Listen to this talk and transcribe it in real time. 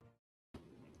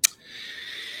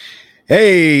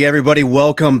Hey everybody,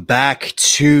 welcome back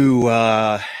to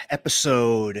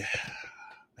episode,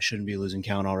 I shouldn't be losing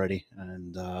count already,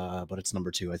 but it's number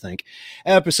 2, I think.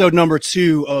 Episode number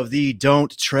 2 of the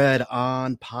Don't Tread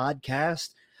On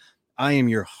podcast. I am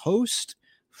your host,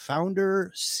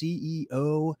 founder,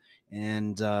 CEO,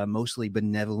 and mostly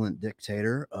benevolent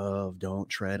dictator of Don't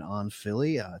Tread On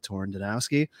Philly, Torrin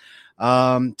Danowski.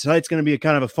 Tonight's going to be a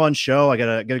kind of a fun show. I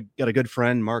got a good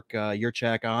friend, Marc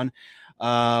Jurchak, on.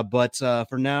 But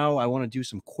for now, I want to do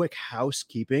some quick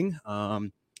housekeeping. Lots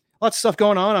of stuff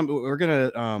going on.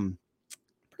 Pretty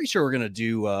sure we're gonna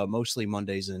do mostly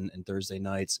Mondays and Thursday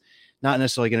nights. Not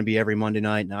necessarily going to be every Monday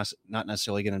night. Not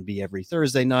necessarily going to be every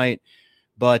Thursday night.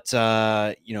 But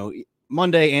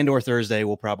Monday and or Thursday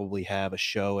we'll probably have a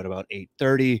show at about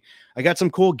 8:30. I got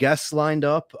some cool guests lined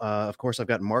up. Of course, I've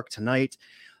got Marc tonight.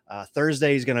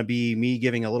 Thursday is going to be me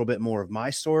giving a little bit more of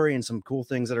my story and some cool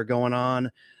things that are going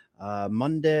on.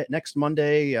 Next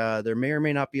Monday, there may or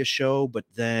may not be a show, but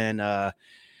then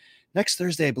next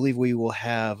Thursday, I believe we will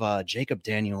have Jacob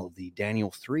Daniel of the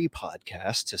Daniel 3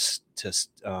 podcast.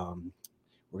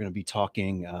 We're going to be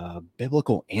talking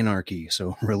biblical anarchy,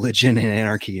 so religion and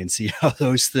anarchy, and see how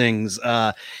those things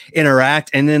interact.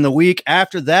 And then the week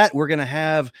after that, we're going to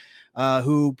have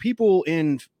who people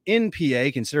in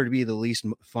PA consider to be the least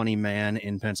funny man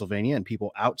in Pennsylvania, and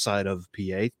people outside of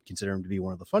PA consider him to be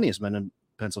one of the funniest men in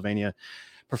Pennsylvania.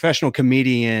 Professional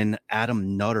comedian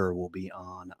Adam Nutter will be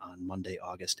on Monday,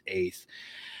 August 8th.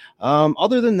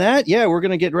 Other than that, yeah, we're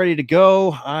gonna get ready to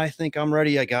go. I think I'm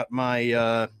ready. I got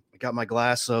my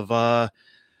glass of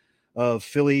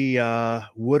Philly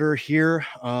water here.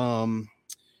 But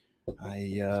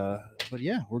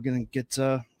yeah, we're gonna get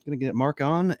Marc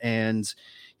on, and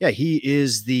yeah, he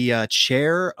is the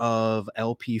chair of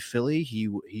LP Philly.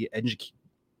 He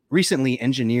recently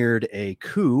engineered a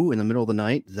coup in the middle of the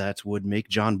night that would make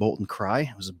John Bolton cry.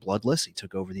 It was bloodless. He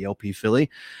took over the LP Philly.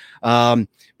 But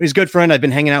he's a good friend. I've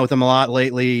been hanging out with him a lot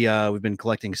lately. We've been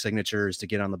collecting signatures to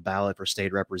get on the ballot for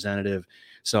state representative.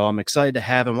 So I'm excited to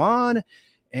have him on.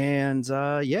 And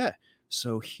yeah,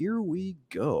 so here we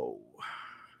go.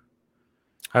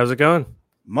 How's it going?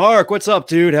 Marc, what's up,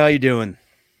 dude? How you doing?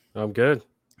 I'm good.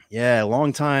 Yeah,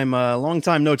 long time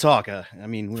no talk. I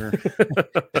mean, we're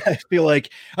I feel like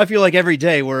every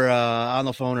day we're on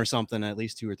the phone or something at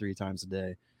least 2 or 3 times a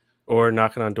day, or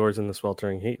knocking on doors in the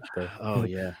sweltering heat. Oh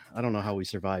yeah, I don't know how we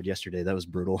survived yesterday. That was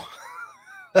brutal.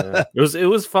 Yeah. It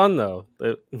was fun though.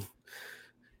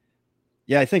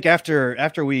 Yeah, I think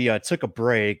after we took a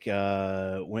break,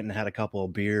 went and had a couple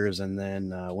of beers, and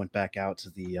then went back out to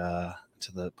the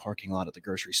parking lot at the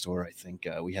grocery store. I think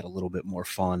we had a little bit more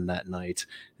fun that night.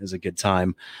 It was a good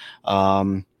time.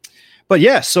 But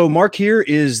yeah, so Marc here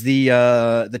is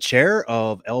the chair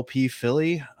of LP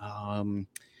Philly.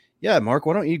 Yeah, Marc,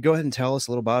 why don't you go ahead and tell us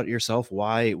a little about yourself?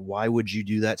 Why would you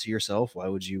do that to yourself? Why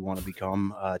would you want to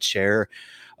become chair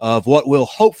of what will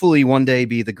hopefully one day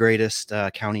be the greatest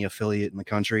county affiliate in the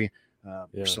country?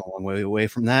 We're still a long way away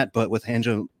from that, but with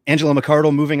Angela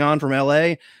McArdle moving on from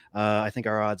LA, I think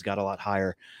our odds got a lot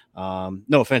higher.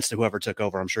 No offense to whoever took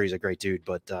over. I'm sure he's a great dude,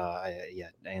 but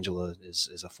Angela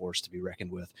is a force to be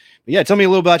reckoned with. But yeah, tell me a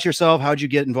little about yourself. How'd you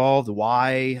get involved?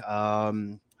 Why?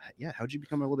 How'd you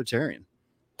become a libertarian?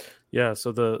 Yeah,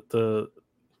 so the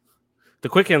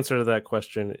quick answer to that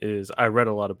question is I read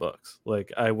a lot of books.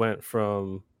 Like I went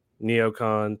from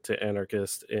neocon to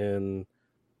anarchist in,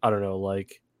 I don't know,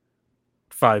 like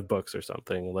 5 books or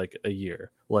something, like a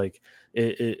year. Like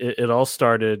it all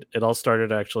started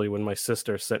actually when my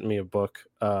sister sent me a book,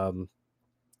 an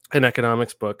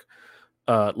economics book,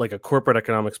 like a corporate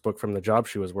economics book from the job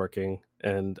she was working,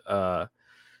 and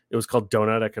it was called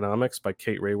Donut Economics by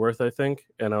Kate Rayworth, I think.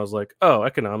 And I was like, oh,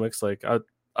 economics, like I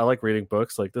like reading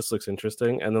books, like this looks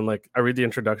interesting. And then like I read the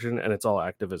introduction and it's all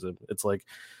activism. It's like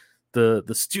the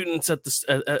students at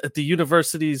the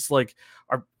universities like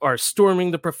are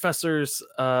storming the professors'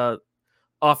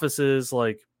 offices,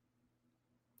 like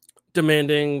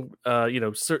demanding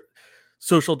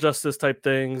social justice type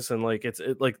things. And like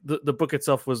like the book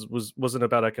itself wasn't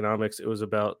about economics. It was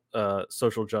about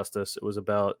social justice. It was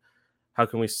about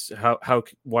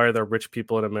why are there rich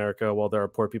people in America while there are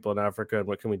poor people in Africa, and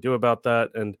what can we do about that?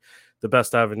 And the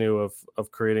best avenue of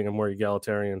creating a more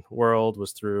egalitarian world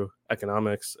was through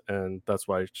economics, and that's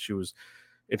why she was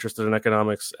interested in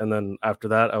economics. And then after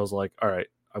that, I was like, all right,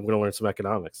 I'm going to learn some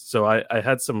economics. So I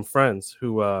had some friends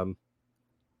who were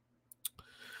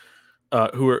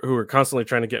constantly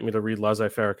trying to get me to read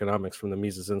laissez-faire economics from the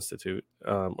Mises Institute,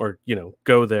 or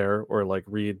go there or like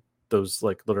read those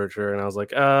like literature. And I was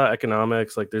like,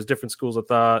 economics, like there's different schools of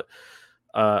thought.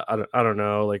 I don't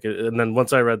know, like, and then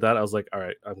once I read that, I was like, all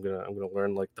right, I'm gonna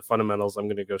learn like the fundamentals. I'm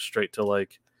gonna go straight to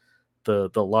like the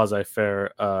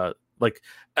laissez-faire like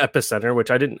epicenter,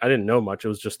 which I didn't know much. It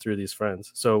was just through these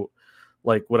friends. So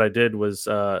like what I did was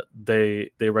they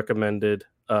recommended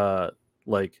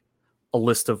like a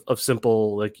list of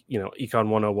simple, like, you know, Econ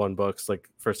 101 books. Like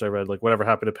first I read like Whatever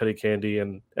Happened to Penny Candy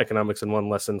and Economics in One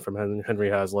Lesson from Henry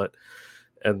Hazlitt.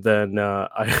 And then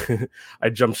I I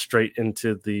jumped straight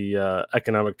into the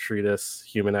economic treatise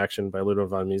Human Action by Ludwig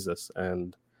von Mises.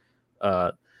 And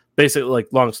basically, like,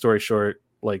 long story short,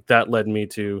 like that led me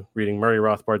to reading Murray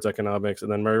Rothbard's Economics,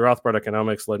 and then Murray Rothbard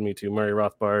Economics led me to Murray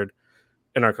Rothbard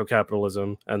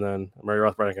Anarcho-Capitalism, and then Murray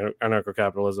Rothbard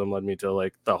Anarcho-Capitalism led me to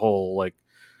like the whole like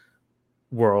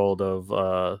world of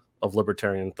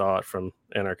libertarian thought, from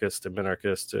anarchist to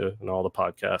minarchist to, and all the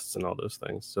podcasts and all those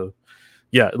things. So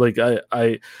yeah, like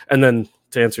I and then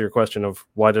to answer your question of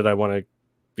why did I want to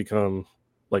become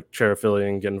like chair affiliate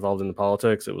and get involved in the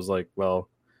politics, it was like, well,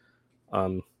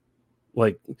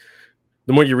 like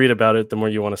the more you read about it, the more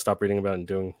you want to stop reading about it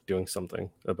and doing something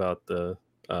about the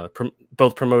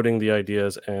both promoting the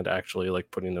ideas and actually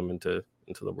like putting them into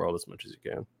the world as much as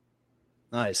you can.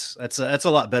 Nice. That's a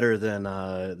lot better than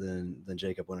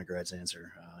Jacob Winograd's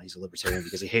answer. He's a libertarian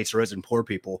because he hates rich and poor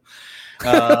people.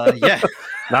 Yeah.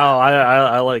 No,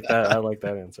 I like that. I like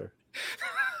that answer.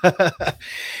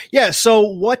 Yeah. So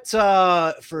what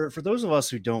for those of us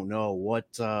who don't know, what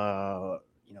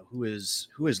you know, who is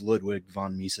Ludwig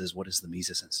von Mises? What is the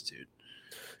Mises Institute?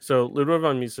 So Ludwig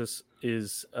von Mises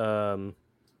is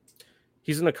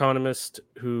he's an economist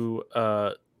who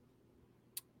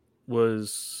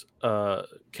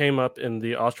came up in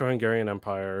the Austro-Hungarian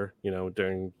Empire, you know,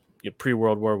 during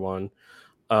pre-World War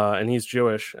I, and he's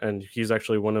Jewish, and he's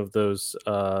actually one of those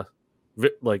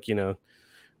like, you know,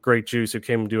 great Jews who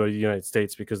came to the United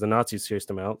States because the Nazis chased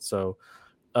him out. So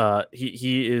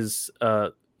he's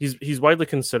widely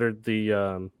considered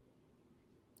the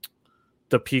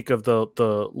peak of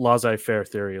the laissez-faire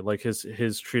theory. Like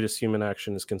his treatise Human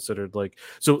Action is considered like,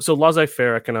 so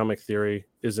laissez-faire economic theory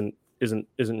isn't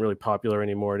really popular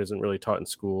anymore. It isn't really taught in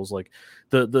schools. Like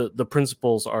the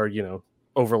principles are, you know,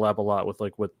 overlap a lot with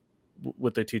like what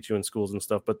they teach you in schools and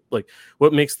stuff. But like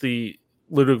what makes the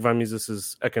Ludwig von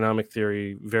Mises's economic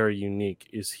theory very unique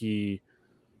is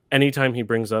anytime he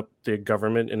brings up the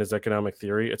government in his economic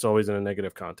theory, it's always in a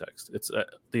negative context. It's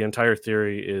the entire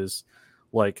theory is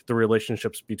like the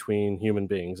relationships between human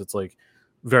beings. It's like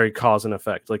very cause and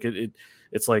effect. Like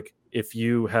it's like if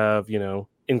you have, you know,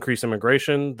 increase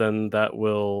immigration, then that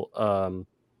will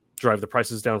drive the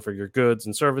prices down for your goods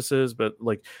and services. But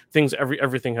like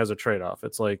everything has a trade-off.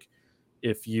 It's like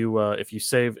if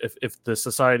the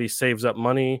society saves up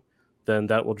money, then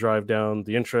that will drive down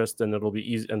the interest, and it'll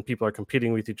be easy, and people are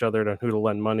competing with each other on who to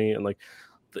lend money. And like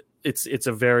it's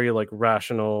a very like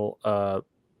rational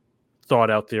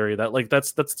thought out theory that like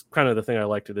that's kind of the thing I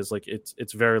liked. It is like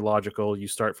it's very logical. You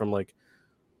start from like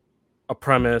a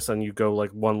premise and you go like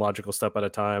one logical step at a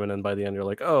time, and then by the end you're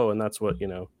like, oh, and that's what, you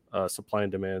know, supply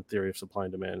and demand theory of supply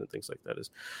and demand and things like that is.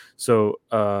 So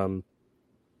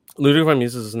Ludwig von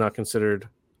Mises is not considered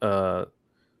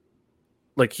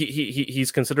like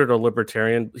he's considered a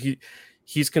libertarian.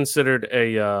 He's considered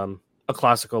a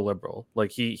classical liberal.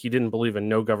 Like he didn't believe in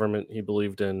no government. He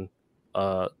believed in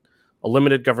a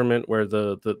limited government where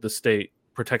the state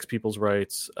protects people's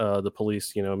rights. The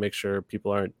police, you know, make sure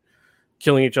people aren't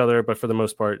killing each other, but for the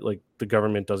most part, like the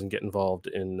government doesn't get involved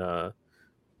in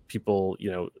people,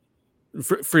 you know,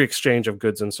 free exchange of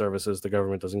goods and services. The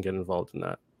government doesn't get involved in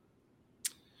that.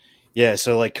 Yeah,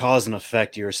 so like cause and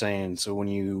effect, you were saying. So when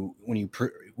you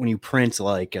print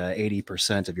like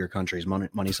 80% of your country's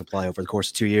money supply over the course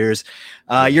of 2 years,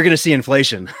 you're going to see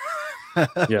inflation.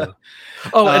 Yeah.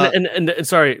 Oh, and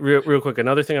sorry, real quick.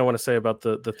 Another thing I want to say about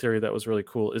the theory that was really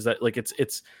cool is that like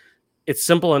it's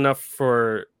simple enough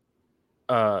for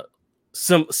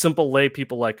simple lay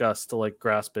people like us to like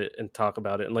grasp it and talk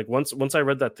about it. And like once I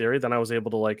read that theory, then I was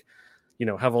able to like, you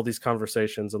know, have all these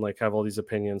conversations and like have all these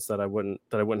opinions that I wouldn't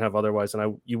have otherwise.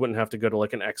 And you wouldn't have to go to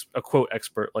like a quote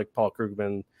expert like Paul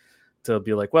Krugman to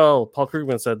be like, well, Paul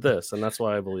Krugman said this, and that's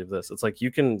why I believe this. It's like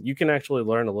you can actually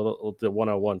learn a little the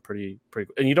 101 pretty,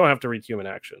 and you don't have to read Human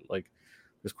Action. Like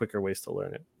there's quicker ways to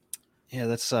learn it. Yeah,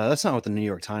 that's not what the New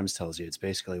York Times tells you. It's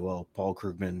basically, well, Paul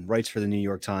Krugman writes for the New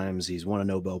York Times. He's won a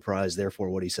Nobel Prize. Therefore,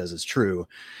 what he says is true.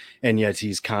 And yet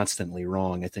he's constantly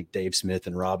wrong. I think Dave Smith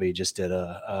and Robbie just did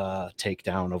a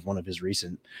takedown of one of his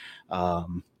recent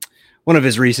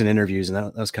interviews, and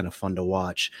that was kind of fun to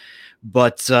watch.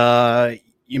 But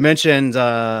You mentioned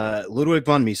Ludwig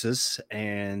von Mises,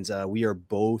 and we are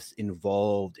both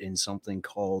involved in something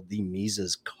called the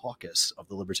Mises Caucus of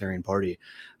the Libertarian Party.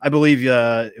 I believe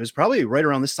it was probably right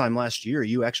around this time last year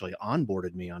you actually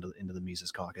onboarded me into the Mises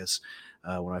Caucus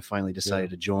when I finally decided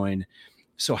to join.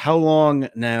 So how long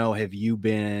now have you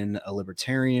been a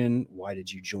libertarian? Why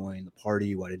did you join the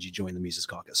party? Why did you join the Mises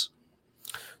Caucus?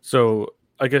 So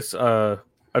I guess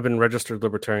I've been registered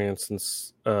libertarian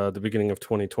since the beginning of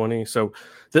 2020. So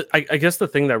I guess the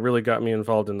thing that really got me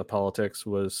involved in the politics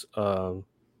was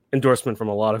endorsement from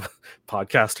a lot of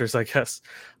podcasters, I guess.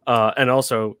 And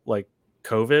also like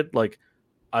COVID, like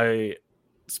I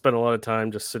spent a lot of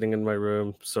time just sitting in my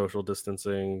room, social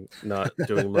distancing, not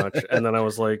doing much. And then I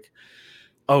was like,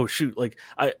 oh shoot,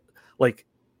 like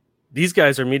these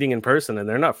guys are meeting in person and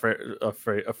they're not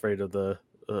afraid of the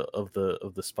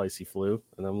spicy flu.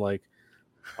 And I'm like,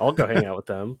 I'll go hang out with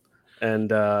them.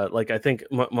 And like I think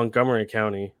Montgomery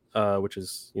County, which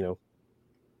is, you know,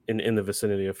 in the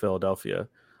vicinity of Philadelphia,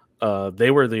 they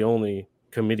were the only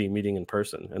committee meeting in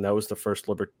person, and that was the first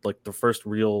the first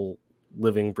real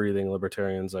living, breathing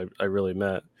libertarians I really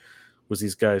met was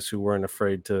these guys who weren't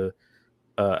afraid to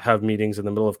have meetings in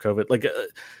the middle of COVID. Like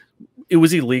it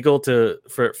was illegal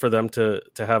for them to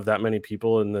have that many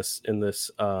people in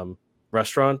this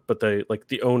restaurant, but they like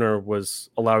the owner was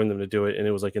allowing them to do it, and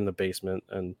it was like in the basement,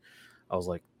 and I was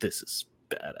like, this is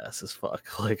badass as fuck.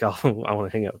 Like I want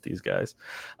to hang out with these guys.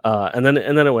 And then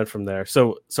it went from there.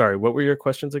 So sorry, what were your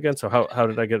questions again? So how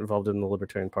did I get involved in the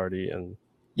Libertarian Party? And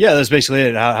yeah, that's basically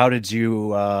it. How did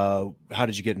you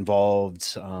get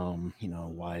involved? You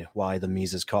know, why the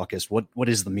Mises Caucus? What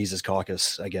is the Mises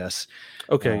Caucus, I guess?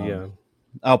 Okay, yeah.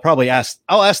 I'll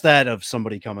ask that of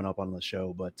somebody coming up on the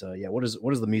show, but yeah, what is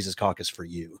the Mises Caucus for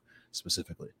you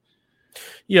specifically?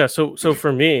 Yeah, so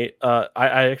for me,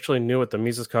 I actually knew what the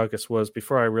Mises Caucus was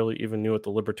before I really even knew what the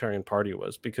Libertarian Party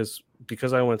was, because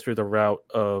I went through the route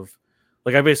of,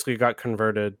 like, I basically got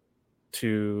converted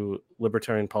to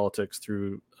libertarian politics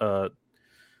through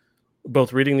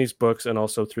both reading these books and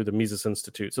also through the Mises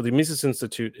Institute. So the Mises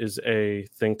Institute is a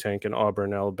think tank in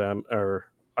Auburn, Alabama, or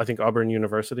I think Auburn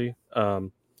University.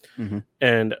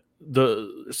 And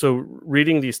so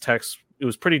reading these texts, it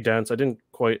was pretty dense. I didn't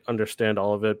quite understand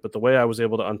all of it, but the way I was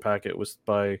able to unpack it was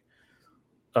by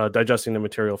digesting the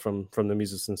material from the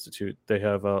Mises Institute. They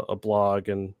have a blog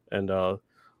and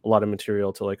a lot of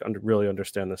material to like really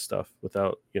understand this stuff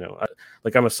without, you know,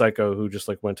 I'm a psycho who just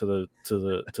like went to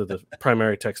the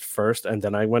primary text first and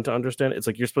then I went to understand it. It's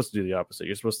like you're supposed to do the opposite.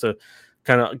 You're supposed to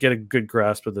kind of get a good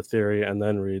grasp of the theory and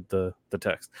then read the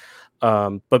text.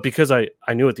 But because I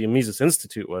knew what the Mises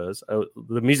Institute was,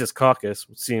 the Mises Caucus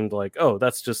seemed like, oh,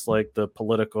 that's just like the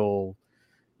political,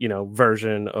 you know,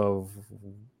 version of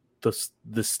this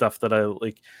stuff that I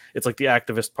like. It's like the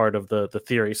activist part of the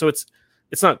theory. So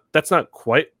that's not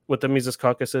quite what the Mises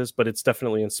Caucus is, but it's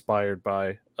definitely inspired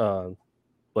by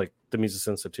like the Mises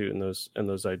Institute and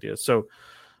those ideas. So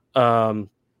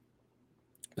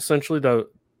essentially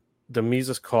the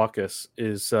Mises Caucus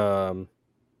is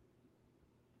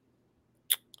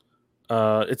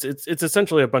it's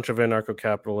essentially a bunch of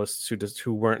anarcho-capitalists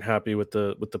who weren't happy with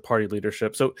the party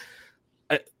leadership. So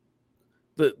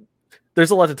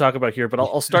there's a lot to talk about here, but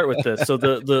I'll start with this. So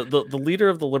the leader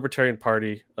of the Libertarian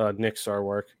Party, Nick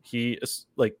Sarwark, he is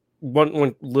like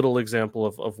one little example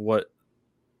of what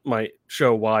might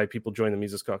show why people join the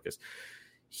Mises Caucus.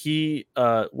 He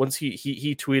once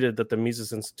he tweeted that the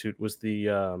Mises Institute was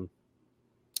the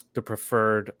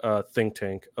preferred think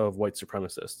tank of white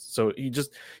supremacists. So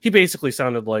he basically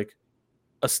sounded like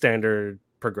a standard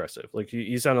progressive. Like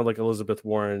he sounded like Elizabeth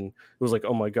Warren. It was like,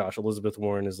 oh my gosh, Elizabeth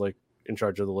Warren is like in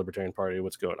charge of the Libertarian Party.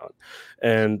 What's going on?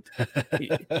 And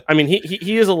I mean,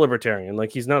 he is a libertarian.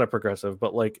 Like he's not a progressive,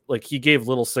 but like he gave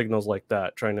little signals like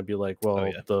that, trying to be like,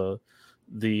 well,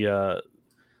 the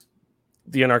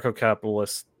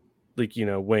anarcho-capitalist, like, you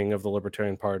know, wing of the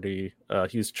Libertarian Party,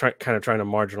 he was kind of trying to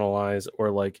marginalize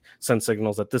or like send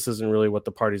signals that this isn't really what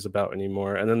the party's about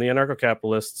anymore. And then the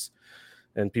anarcho-capitalists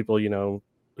and people, you know,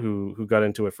 who got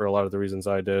into it for a lot of the reasons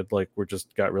I did, like,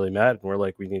 got really mad and we're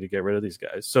like, we need to get rid of these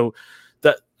guys. So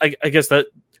that I guess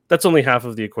that's only half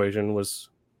of the equation. Was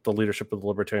the leadership of the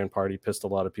Libertarian Party pissed a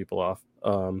lot of people off,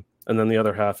 and then the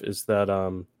other half is that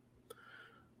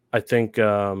I think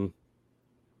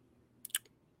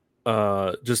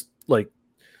just like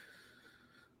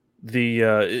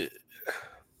the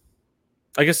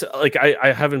I guess like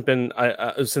I haven't been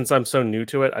since I'm so new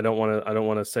to it. I don't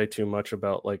want to say too much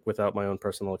about like without my own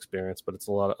personal experience, but it's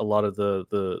a lot of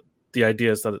the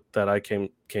ideas that I came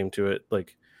to it,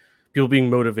 like people being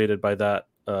motivated by that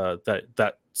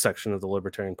section of the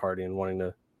Libertarian Party and wanting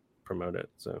to promote it.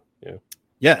 So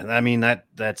yeah, I mean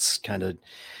that's kind of.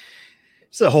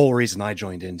 It's the whole reason I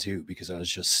joined in too, because I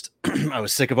was just I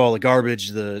was sick of all the garbage.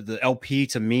 The LP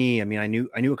to me, I mean, I knew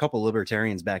a couple of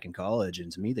libertarians back in college,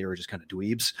 and to me they were just kind of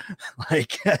dweebs.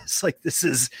 Like it's like this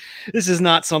is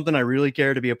not something I really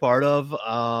care to be a part of.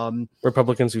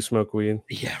 Republicans who smoke weed.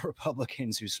 Yeah,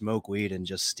 Republicans who smoke weed and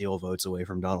just steal votes away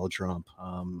from Donald Trump.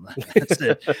 That's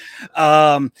it.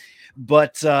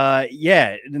 But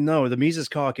yeah, no, the Mises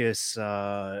Caucus,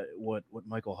 what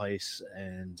Michael Heiss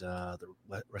and the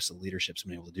rest of the leadership's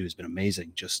been able to do has been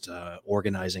amazing. Just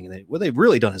organizing, and what they've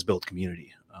really done is build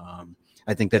community.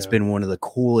 I think that's been one of the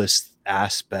coolest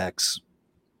aspects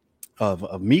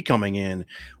of me coming in,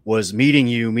 was meeting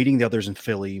the others in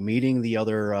Philly, meeting the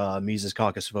other Mises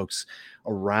Caucus folks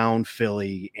around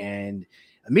Philly, and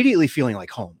immediately feeling like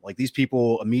home. Like these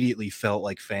people immediately felt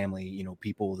like family, you know,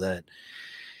 people that,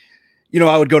 you know,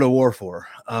 I would go to war for,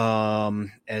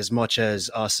 as much as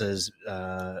us as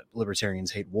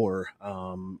libertarians hate war.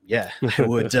 Yeah,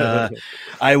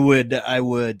 I would.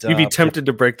 You'd be tempted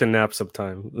to break the nap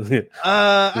sometime.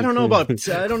 I don't know about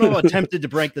tempted to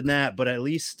break the nap, but at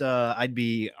least I'd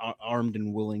be armed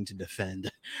and willing to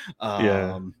defend.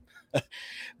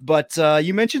 But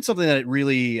you mentioned something that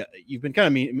really, you've been kind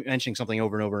of mentioning something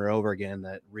over and over and over again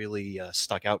that really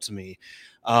stuck out to me.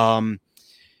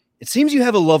 It seems you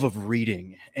have a love of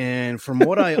reading, and from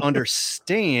what I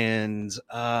understand,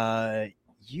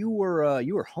 you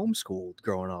were homeschooled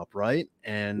growing up, right?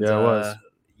 And I was.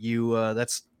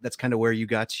 That's kind of where you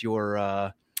got your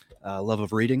love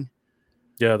of reading.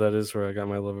 Yeah, that is where I got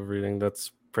my love of reading.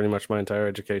 That's pretty much my entire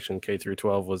education, K through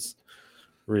 12, was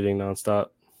reading nonstop.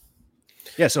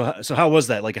 Yeah. So how was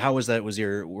that? Like, how was that?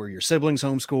 Were your siblings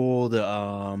homeschooled?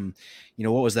 You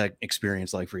know, what was that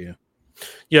experience like for you?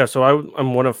 Yeah, so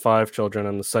I'm one of 5 children.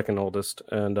 I'm the second oldest,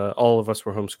 and all of us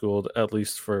were homeschooled, at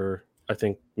least for, I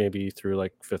think, maybe through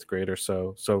like 5th grade or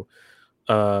so. So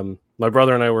my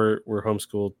brother and I were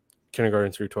homeschooled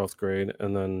kindergarten through 12th grade,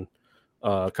 and then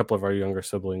a couple of our younger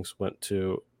siblings went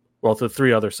to, well, the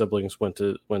 3 other siblings went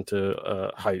to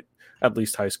at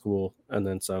least high school, and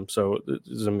then some. So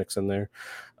there's a mix in there.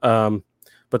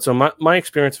 But so my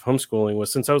experience of homeschooling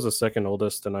was, since I was the second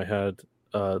oldest and I had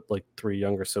like 3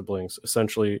 younger siblings,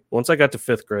 essentially once I got to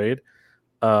 5th grade,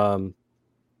 my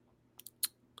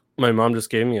mom just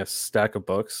gave me a stack of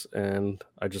books and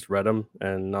I just read them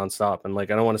and nonstop. And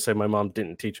like, I don't want to say my mom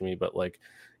didn't teach me, but like,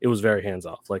 it was very hands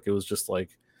off. Like, it was just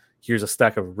like, here's a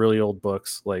stack of really old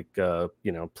books, like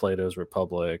you know, Plato's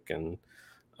Republic, and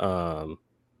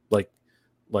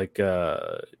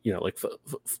you know, like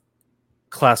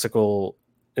classical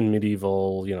and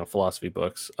medieval, you know, philosophy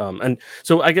books. And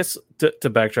so I guess to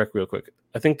backtrack real quick,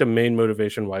 I think the main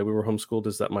motivation why we were homeschooled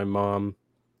is that my mom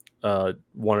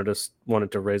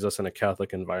wanted to raise us in a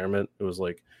Catholic environment. It was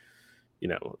like, you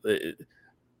know,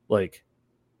 like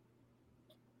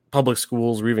public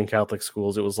schools or even Catholic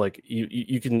schools. It was like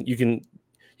you can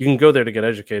go there to get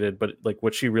educated, but like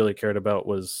what she really cared about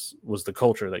was the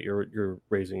culture that you're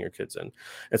raising your kids in.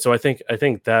 And so I think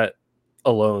that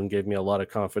alone gave me a lot of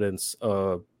confidence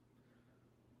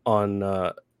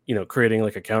on you know, creating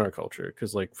like a counterculture,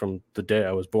 because like from the day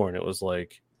I was born, it was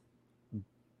like,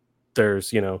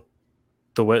 there's, you know,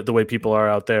 the way people are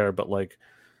out there, but like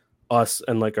us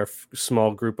and like our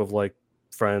small group of like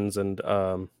friends and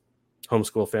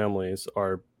homeschool families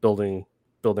are building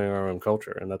our own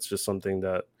culture, and that's just something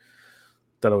that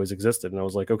always existed. And I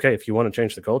was like, okay, if you want to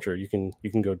change the culture, you can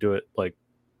go do it. Like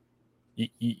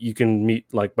you can meet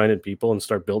like-minded people and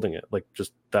start building it. Like,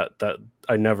 just that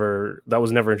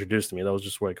was never introduced to me. That was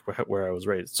just like where I was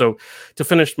raised. So to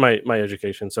finish my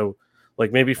education, so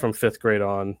like maybe from 5th grade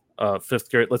on, 5th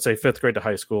grade, let's say 5th grade to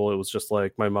high school, it was just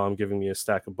like my mom giving me a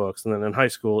stack of books. And then in high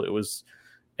school, it was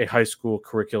a high school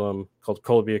curriculum called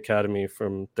Colby Academy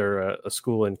from a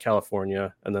school in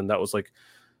California. And then that was like,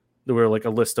 there were like a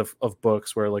list of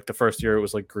books where like the first year it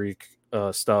was like Greek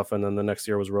stuff, and then the next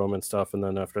year was Roman stuff, and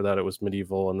then after that it was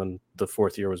medieval, and then the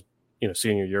 4th year was, you know,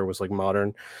 senior year was like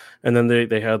modern. And then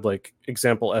they had like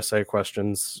example essay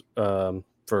questions for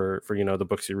you know, the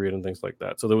books you read and things like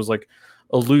that. So there was like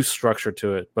a loose structure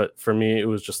to it, but for me it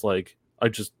was just like I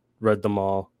just read them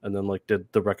all and then like did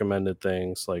the recommended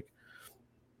things like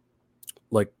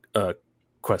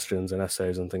questions and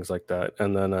essays and things like that.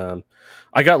 And then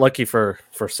I got lucky for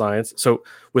science. So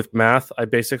with math, I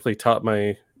basically taught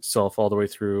myself all the way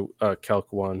through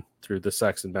Calc 1 through the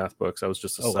Saxon math books. I was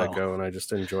just a psycho. Wow. And I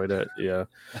just enjoyed it. Yeah.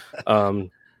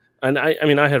 And I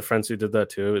mean, I had friends who did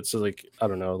that too. It's like, I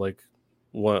don't know, like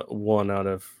one out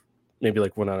of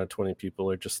 20 people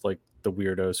are just like the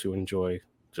weirdos who enjoy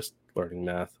just learning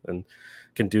math and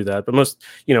can do that. But most,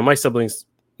 my siblings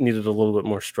needed a little bit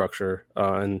more structure,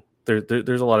 and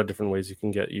there's a lot of different ways you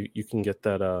can get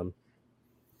that.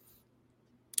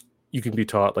 You can be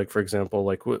taught, like, for example,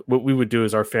 like what we would do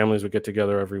is our families would get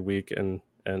together every week, and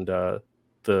the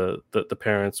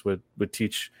parents would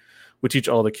teach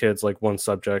all the kids like one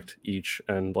subject each,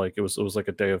 and like it was like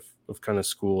a day of kind of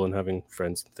school and having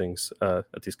friends and things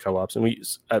at these co-ops. And we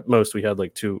had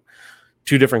like two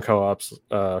different co-ops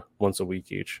once a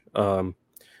week each. And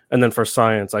then for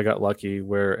science, I got lucky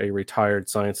where a retired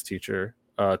science teacher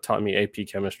taught me AP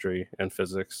chemistry and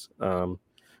physics.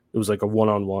 It was like a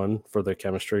one-on-one for the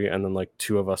chemistry, and then like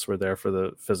two of us were there for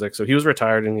the physics. So he was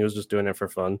retired and he was just doing it for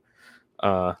fun.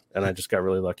 And I just got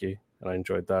really lucky and I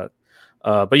enjoyed that.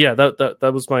 But yeah,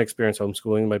 that was my experience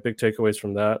homeschooling. My big takeaways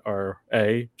from that are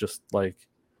just like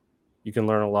you can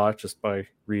learn a lot just by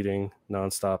reading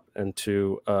nonstop, and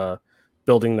two,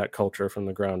 building that culture from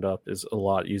the ground up is a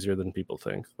lot easier than people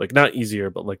think. Like not easier,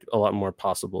 but like a lot more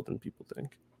possible than people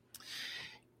think.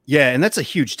 Yeah, and that's a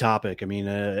huge topic. I mean,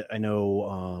 I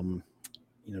know,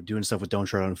 doing stuff with Don't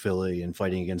Tread on Philly and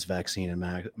fighting against vaccine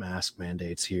and mask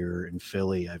mandates here in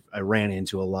Philly, I ran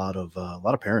into a lot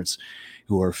of parents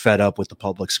who are fed up with the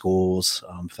public schools,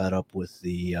 fed up with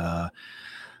the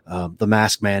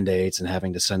mask mandates and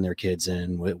having to send their kids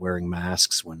in wearing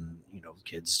masks when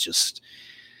kids just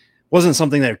wasn't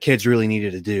something that kids really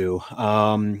needed to do.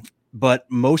 But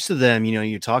most of them,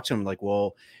 you talk to them like,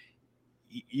 well,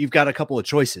 you've got a couple of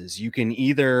choices. You can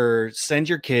either send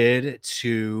your kid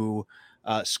to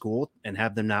school and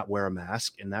have them not wear a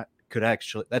mask, and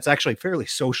that's actually fairly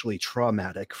socially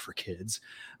traumatic for kids,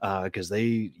 because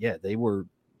the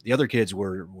other kids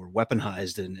were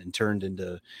weaponized and turned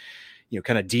into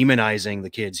kind of demonizing the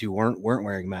kids who weren't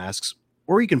wearing masks.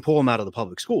 Or you can pull them out of the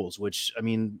public schools, which, I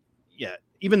mean, yeah,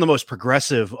 even the most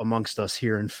progressive amongst us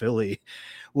here in Philly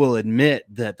will admit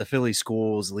that the Philly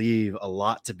schools leave a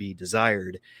lot to be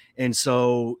desired. And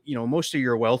so, most of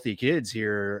your wealthy kids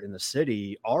here in the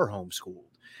city are homeschooled,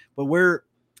 but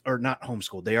not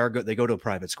homeschooled. They go to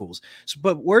private schools. So,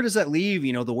 but where does that leave,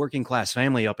 the working class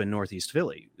family up in Northeast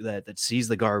Philly that sees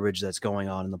the garbage that's going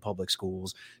on in the public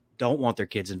schools, don't want their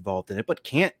kids involved in it, but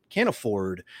can't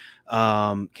afford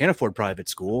private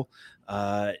school.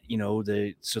 So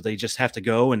they just have to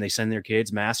go and they send their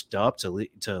kids masked up to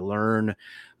learn,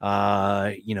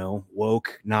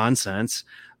 woke nonsense.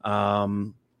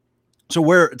 So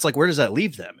where does that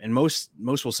leave them? And most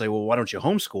will say, well, why don't you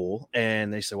homeschool?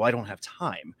 And they say, well, I don't have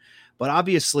time. But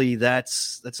obviously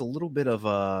that's a little bit of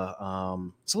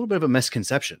a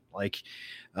misconception. Like,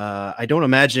 I don't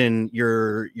imagine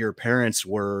your parents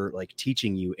were like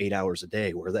teaching you 8 hours a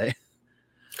day, were they?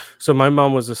 So my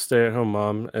mom was a stay-at-home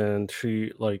mom, and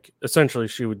she essentially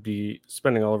she would be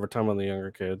spending all of her time on the younger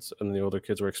kids, and the older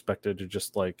kids were expected to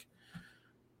just do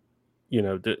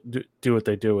what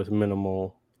they do with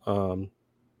minimal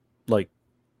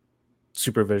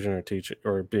supervision or teaching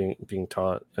or being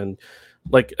taught. And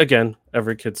again,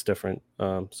 every kid's different.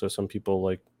 So some people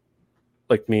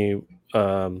like me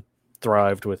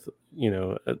thrived with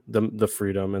the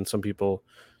freedom, and some people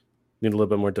need a little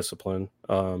bit more discipline.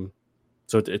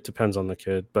 So it depends on the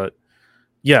kid, but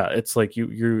yeah, it's like you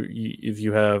if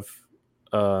you have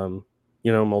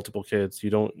multiple kids,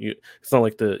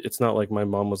 it's not like my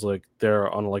mom was like there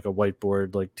on like a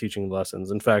whiteboard like teaching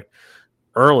lessons. In fact,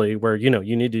 early where you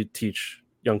need to teach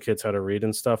young kids how to read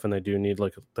and stuff, and they do need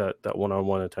like that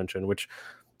one-on-one attention, which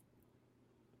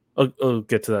I'll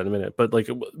get to that in a minute. But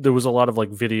there was a lot of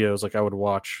like videos, like I would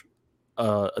watch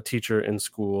a teacher in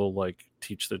school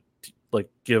teach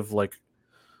give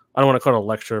I don't want to call it a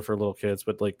lecture for little kids,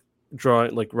 but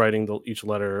drawing, writing each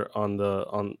letter on the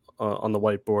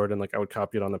whiteboard, and I would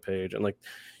copy it on the page. And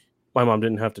my mom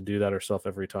didn't have to do that herself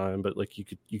every time, but you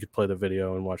could play the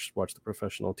video and watch the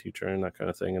professional teacher and that kind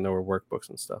of thing. And there were workbooks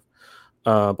and stuff.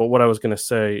 But what I was going to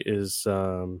say is,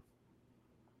 so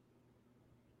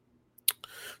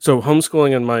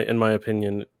homeschooling, in my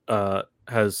opinion,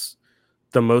 has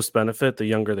the most benefit the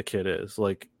younger the kid is.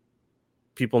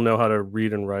 People know how to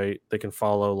read and write. They can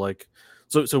follow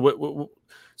so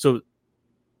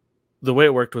the way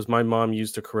it worked was my mom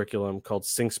used a curriculum called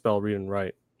Sing, Spell, Read, and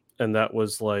Write. And that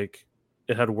was it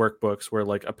had workbooks where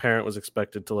a parent was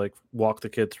expected to walk the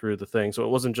kid through the thing. So it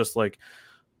wasn't just the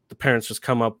parents just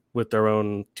come up with their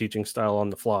own teaching style on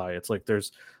the fly. It's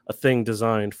there's a thing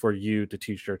designed for you to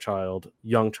teach your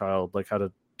young child, how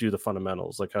to do the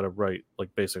fundamentals, how to write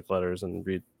basic letters and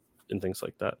read and things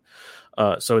like that.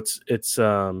 So it's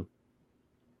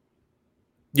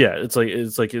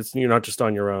you're not just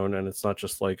on your own, and it's not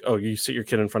just you sit your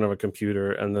kid in front of a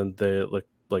computer and then they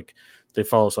like they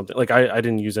follow something. Like I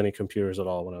didn't use any computers at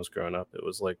all when I was growing up. It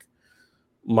was like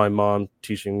my mom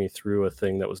teaching me through a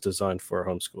thing that was designed for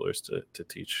homeschoolers to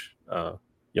teach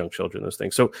young children those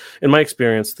things. So in my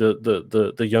experience,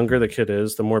 the younger the kid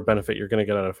is, the more benefit you're going to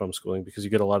get out of homeschooling, because you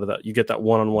get a lot of that. You get that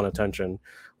one-on-one attention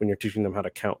when you're teaching them how to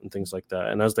count and things like that.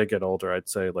 And as they get older, I'd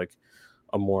say like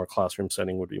a more classroom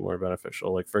setting would be more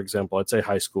beneficial. Like, for example, I'd say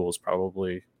high school is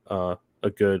probably a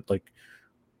good, like,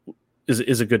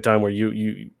 is a good time where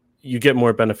you get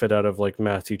more benefit out of like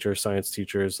math teachers, science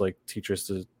teachers, like teachers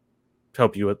to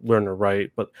help you learn to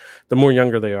write. But the more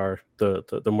younger they are,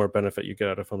 the more benefit you get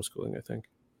out of homeschooling, I think.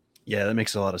 Yeah, that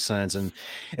makes a lot of sense. And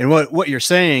what you're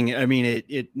saying, I mean,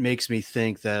 it makes me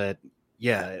think that,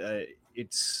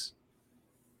 it's,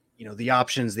 the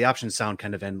options sound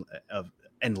kind of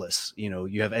endless.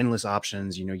 You have endless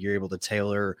options. You're able to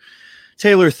tailor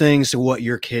things to what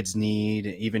your kids need,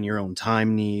 even your own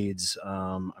time needs.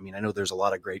 I mean, I know there's a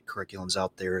lot of great curriculums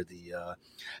out there. The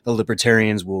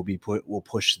Libertarians will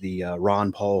push the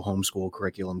Ron Paul homeschool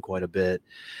curriculum quite a bit,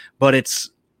 but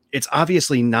it's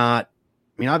obviously not.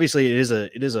 I mean, obviously it is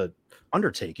a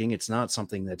undertaking. It's not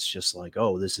something that's just like,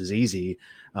 oh, this is easy.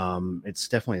 It's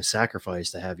definitely a sacrifice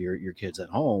to have your kids at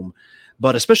home,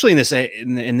 but especially in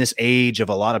this age of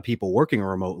a lot of people working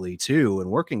remotely too and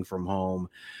working from home.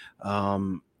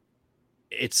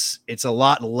 It's a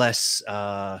lot less,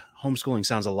 homeschooling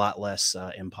sounds a lot less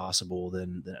impossible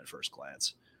than at first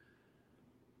glance.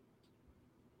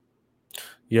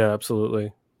 Yeah,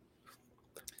 absolutely.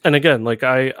 And again, like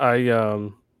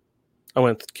I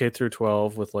went K through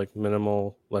 12 with like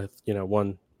minimal, like,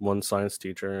 one science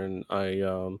teacher, and I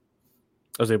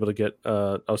was able to get,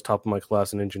 I was top of my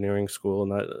class in engineering school,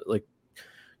 and that, like,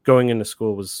 going into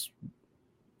school was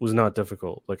not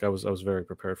difficult. Like I was very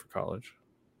prepared for college.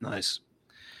 Nice.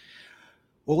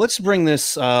 Well, let's bring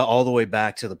this all the way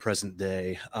back to the present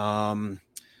day.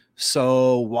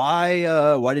 So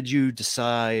why did you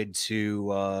decide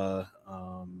to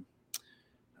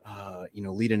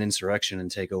lead an insurrection and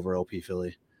take over LP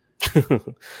Philly?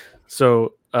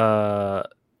 So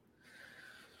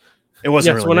it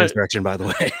wasn't really an insurrection, by the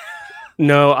way.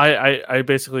 No, I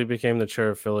basically became the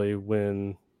chair of Philly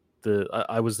when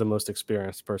I was the most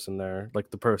experienced person there,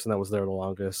 like the person that was there the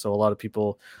longest. So a lot of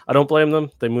people, I don't blame them.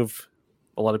 They move.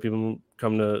 A lot of people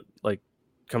come to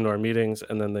our meetings,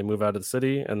 and then they move out of the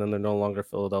city, and then they're no longer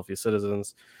Philadelphia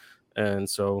citizens. And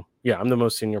so, yeah, I'm the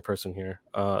most senior person here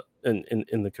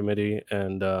in the committee,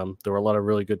 and there were a lot of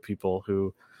really good people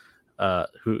who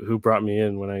brought me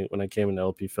in when I came into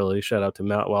LP Philly. Shout out to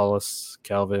Matt Wallace,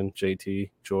 Calvin,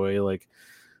 JT, Joy. Like,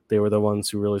 they were the ones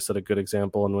who really set a good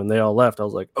example. And when they all left, I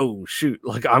was like, oh shoot,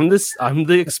 like I'm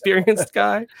the experienced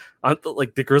guy.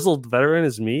 Like the grizzled veteran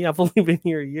is me. I've only been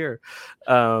here a year.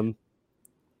 It's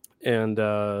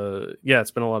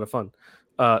been a lot of fun.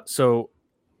 So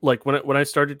like when I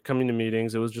started coming to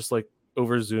meetings, it was just like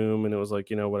over Zoom, and it was like,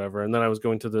 whatever. And then I was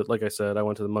going to like I said, I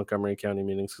went to the Montgomery County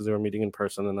meetings because they were meeting in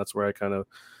person, and that's where I kind of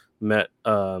met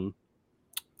a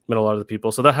lot of the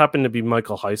people. So that happened to be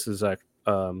Michael Heiss's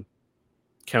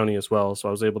county as well. So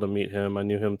I was able to meet him. I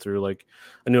knew him through I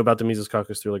knew about the Mises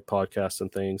Caucus through like podcasts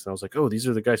and things. And I was like, oh, these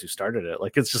are the guys who started it.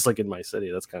 Like, it's just like in my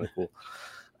city. That's kind of cool.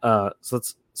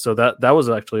 So that was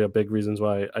actually a big reasons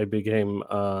why I became,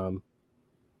 I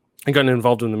got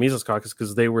involved in the Mises Caucus,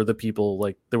 because they were the people,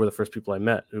 like they were the first people I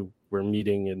met who were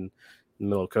meeting in the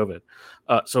middle of COVID.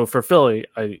 So for Philly,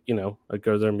 I'd go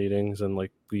to their meetings, and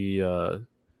like it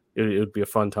would be a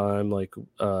fun time. Like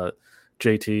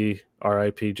JT,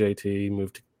 RIP JT,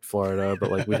 moved to Florida,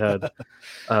 but like we had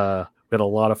a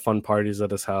lot of fun parties at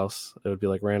his house. It would be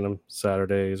like random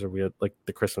Saturdays, or we had like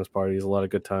the Christmas parties, a lot of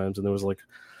good times, and there was like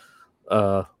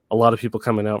a lot of people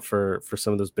coming out for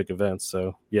some of those big events.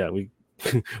 So yeah, we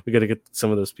got to get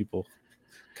some of those people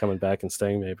coming back and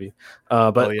staying maybe.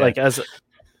 So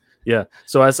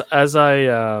as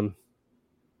I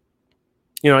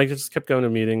I just kept going to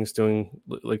meetings, doing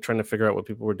like trying to figure out what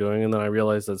people were doing, and then I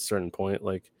realized at a certain point,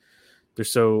 like they're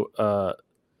so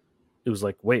it was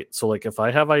like, wait, so like if I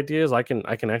have ideas, I can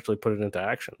actually put it into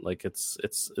action. Like it's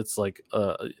like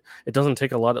it doesn't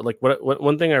take a lot of, like what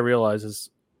one thing I realized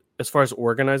is, as far as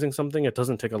organizing something, it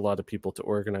doesn't take a lot of people to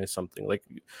organize something. Like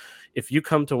if you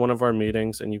come to one of our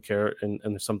meetings and you care, and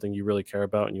there's something you really care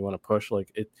about and you want to push,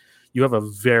 like you have a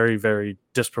very, very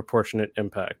disproportionate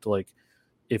impact. Like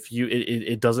if you,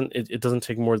 it doesn't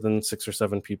take more than 6 or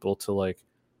 7 people to like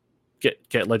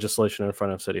get legislation in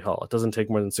front of City Hall. It doesn't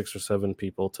take more than 6 or 7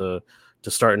 people to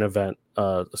start an event,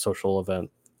 a social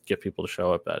event, get people to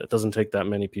show up at it. It doesn't take that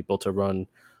many people to run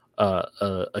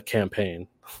a campaign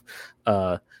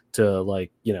to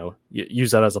like, you know,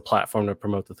 use that as a platform to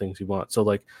promote the things you want. So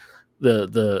like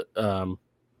the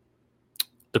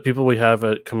people we have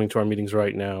coming to our meetings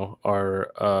right now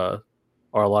are a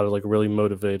lot of like really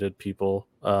motivated people.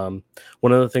 One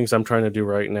of the things I'm trying to do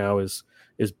right now is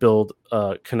build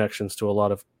connections to a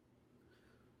lot of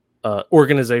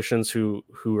organizations who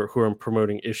are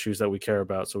promoting issues that we care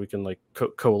about, so we can like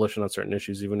coalition on certain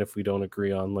issues, even if we don't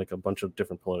agree on like a bunch of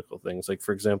different political things. Like,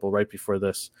 for example, right before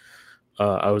this,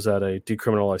 I was at a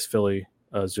Decriminalize Philly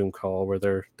Zoom call where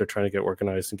they're trying to get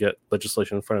organized and get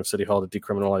legislation in front of City Hall to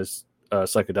decriminalize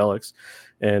psychedelics,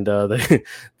 and I'm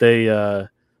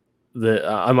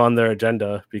on their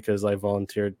agenda because I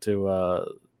volunteered to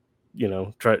you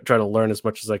know, try to learn as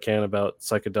much as I can about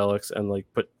psychedelics and like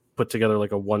put together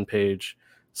like a 1-page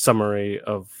summary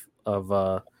of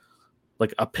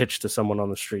like a pitch to someone on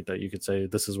the street that you could say,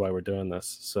 this is why we're doing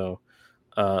this. So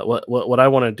what I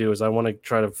want to do is I want to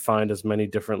try to find as many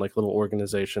different like little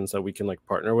organizations that we can like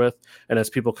partner with, and as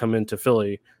people come into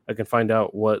Philly, I can find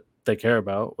out what they care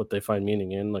about, what they find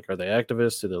meaning in. Like, are they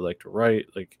activists? Do they like to write?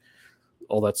 Like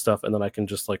all that stuff, and then I can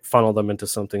just like funnel them into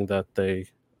something that they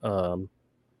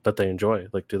enjoy.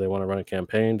 Like, do they want to run a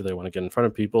campaign? Do they want to get in front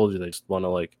of people? Do they just want to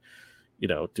like, you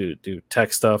know, do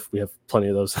tech stuff? We have plenty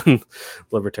of those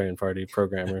Libertarian Party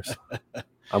programmers.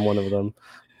 I'm one of them.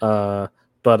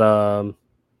 But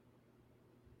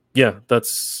yeah,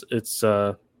 it's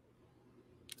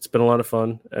been a lot of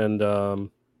fun, and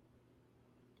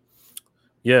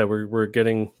yeah, we're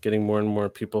getting more and more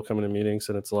people coming to meetings,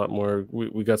 and it's a lot more.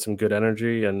 We got some good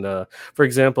energy, and for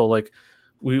example, like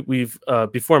we've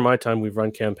before my time, we've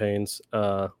run campaigns.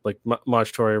 Like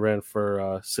Maj Toure ran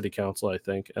for city council, I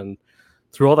think, and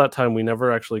through all that time, we never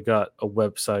actually got a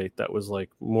website that was like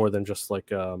more than just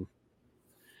like a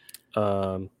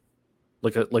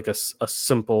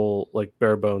simple like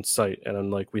bare bones site. And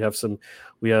then like we have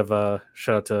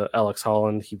shout out to Alex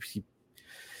Holland.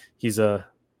 He's an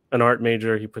art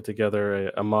major. He put together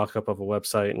a mock-up of a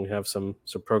website, and we have some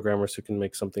programmers who can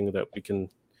make something that we can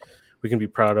be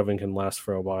proud of and can last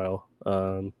for a while.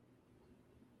 And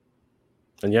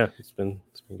yeah, it's been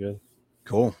good.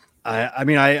 Cool. I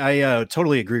mean, I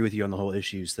totally agree with you on the whole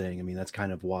issues thing. I mean, that's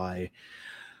kind of why.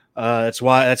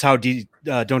 That's how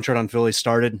Don't Tread on Philly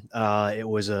started. It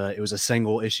was a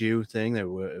single issue thing. It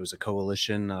was a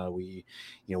coalition. We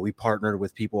partnered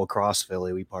with people across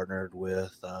Philly. We partnered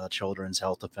with Children's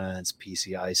Health Defense,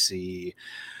 PCIC,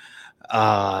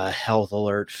 Health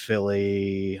Alert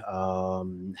Philly,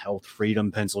 Health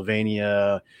Freedom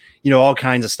Pennsylvania, all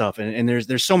kinds of stuff. And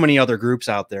there's so many other groups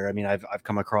out there. I mean, I've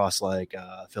come across like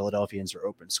Philadelphians for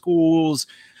Open Schools.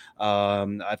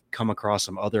 I've come across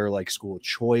some other like school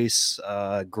choice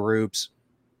groups.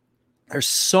 There's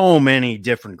so many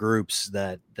different groups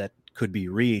that could be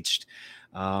reached.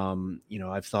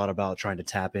 I've thought about trying to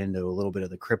tap into a little bit of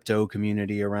the crypto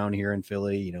community around here in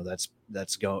Philly.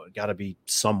 That's got to be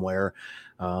somewhere.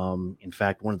 In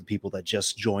fact, one of the people that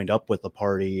just joined up with the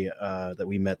party that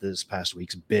we met this past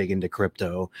week's big into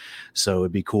crypto. So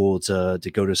it'd be cool to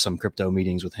go to some crypto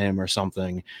meetings with him or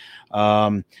something.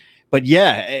 But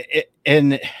yeah,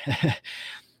 and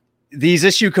these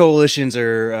issue coalitions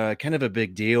are kind of a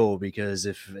big deal because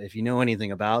if you know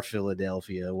anything about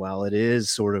Philadelphia, while it is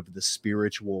sort of the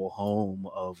spiritual home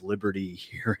of liberty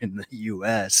here in the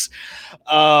U.S.,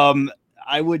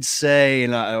 I would say,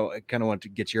 and I kind of want to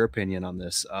get your opinion on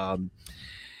this,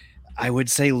 I would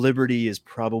say liberty is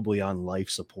probably on life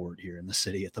support here in the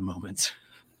city at the moment.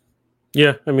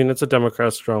 Yeah, I mean, it's a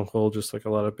Democrat stronghold, just like a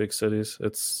lot of big cities.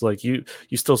 It's like you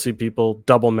still see people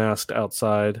double masked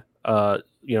outside,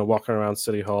 walking around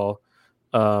City Hall.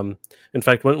 In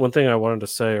fact, one thing I wanted to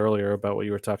say earlier about what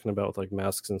you were talking about with like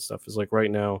masks and stuff is like right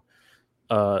now,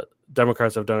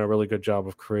 Democrats have done a really good job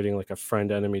of creating like a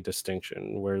friend-enemy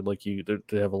distinction where like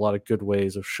they have a lot of good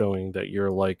ways of showing that you're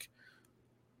like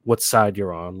what side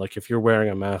you're on. Like if you're wearing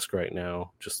a mask right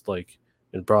now, just like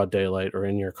in broad daylight or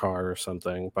in your car or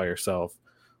something by yourself,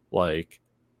 like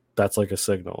that's like a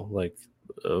signal like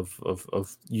of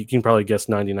you can probably guess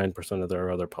 99% of their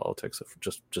other politics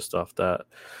just off that.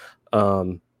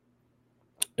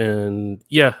 And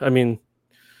yeah, I mean,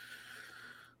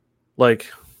 like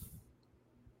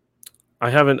I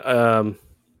haven't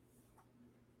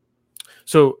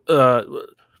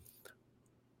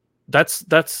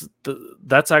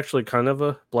that's actually kind of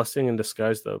a blessing in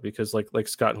disguise though, because like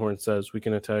Scott Horn says, we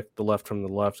can attack the left from the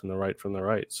left and the right from the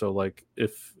right. So like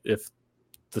if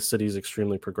the city is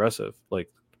extremely progressive, like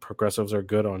progressives are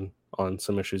good on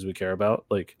some issues we care about,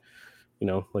 like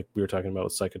like we were talking about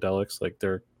with psychedelics, like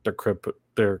they're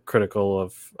critical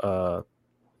of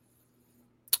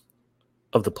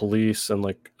the police and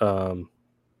like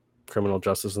criminal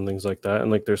justice and things like that.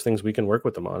 And like there's things we can work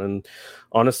with them on. And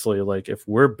honestly, like if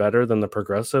we're better than the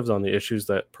progressives on the issues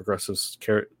that progressives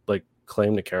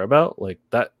claim to care about, like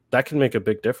that can make a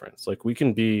big difference. Like we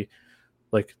can be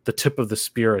like the tip of the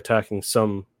spear attacking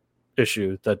some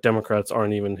issue that Democrats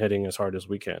aren't even hitting as hard as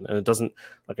we can. And it doesn't,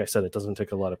 like I said, it doesn't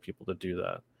take a lot of people to do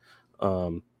that.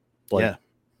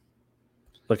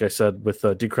 Like I said, with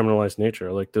decriminalized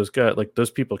nature, like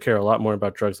those people care a lot more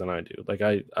about drugs than I do. Like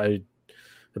I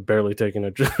have barely taken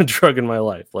a drug in my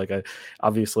life. Like I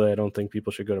don't think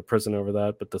people should go to prison over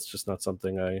that, but that's just not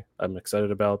something I'm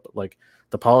excited about. But like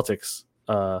the politics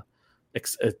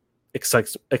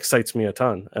excites me a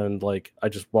ton. And like I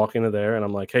just walk into there and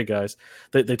I'm like, hey guys,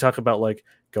 they talk about like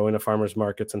going to farmers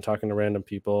markets and talking to random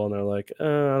people, and they're like, I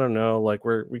don't know, like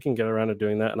we can get around to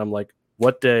doing that. And I'm like,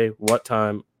 what day, what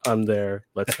time? I'm there.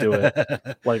 Let's do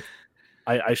it. Like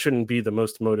I shouldn't be the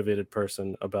most motivated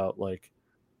person about like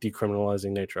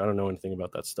decriminalizing nature. I don't know anything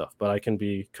about that stuff, but I can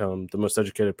become the most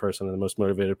educated person and the most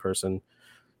motivated person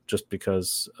just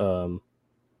because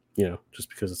just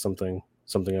because it's something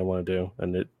I want to do.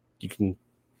 And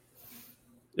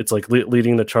it's like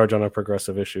leading the charge on our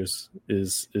progressive issues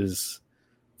is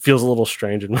feels a little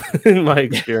strange in my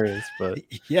experience, but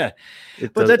yeah,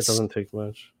 it doesn't take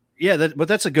much. Yeah, but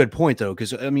that's a good point, though,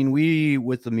 because I mean, we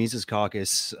with the Mises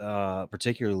Caucus,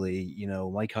 particularly,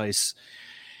 Mike Heiss,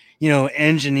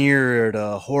 engineered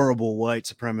a horrible white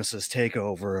supremacist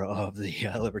takeover of the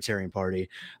Libertarian Party.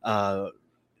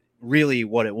 Really,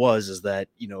 what it was is that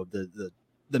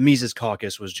the Mises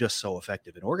Caucus was just so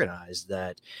effective and organized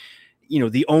that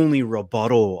the only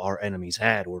rebuttal our enemies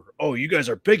had were, oh, you guys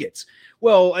are bigots.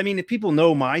 Well, I mean, if people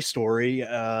know my story,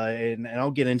 and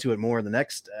I'll get into it more in the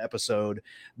next episode,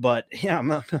 but yeah, I'm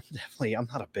not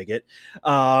a bigot.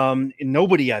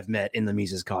 Nobody I've met in the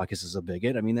Mises Caucus is a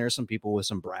bigot. I mean, there are some people with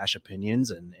some brash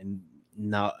opinions and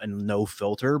no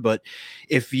filter, but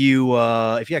if you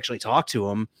actually talk to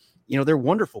them, they're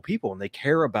wonderful people and they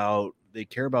care about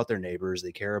their neighbors,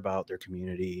 they care about their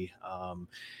community.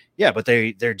 But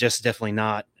they're just definitely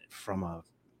not from a,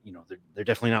 they're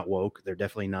definitely not woke. They're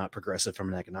definitely not progressive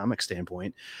from an economic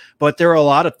standpoint, but there are a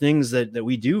lot of things that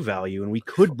we do value and we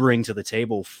could bring to the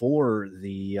table for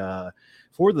the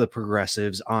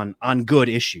progressives on good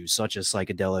issues such as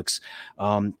psychedelics.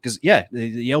 Because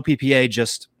the LPPA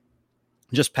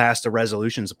just passed a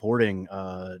resolution supporting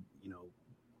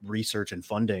research and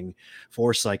funding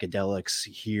for psychedelics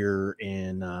here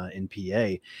in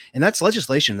PA, and that's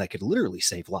legislation that could literally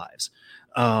save lives,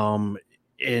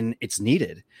 and it's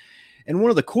needed. And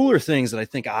one of the cooler things that I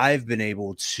think I've been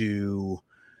able to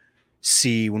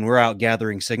see when we're out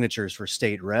gathering signatures for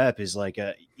state rep is like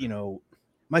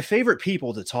my favorite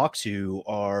people to talk to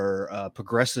are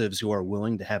progressives who are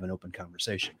willing to have an open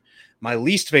conversation. My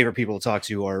least favorite people to talk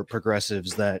to are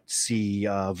progressives that see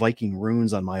Viking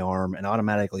runes on my arm and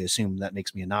automatically assume that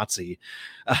makes me a Nazi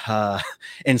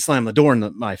and slam the door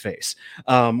in my face.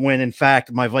 When in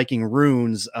fact, my Viking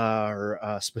runes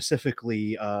are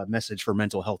specifically a message for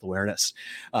mental health awareness,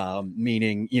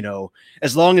 meaning,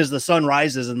 as long as the sun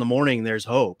rises in the morning, there's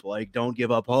hope. Like, don't give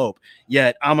up hope.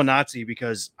 Yet I'm a Nazi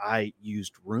because I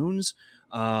used runes.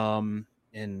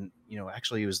 And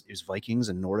actually it was Vikings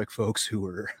and Nordic folks who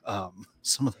were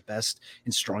some of the best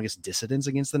and strongest dissidents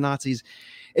against the Nazis.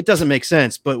 It doesn't make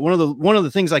sense, but one of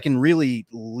the things I can really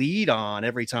lead on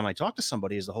every time I talk to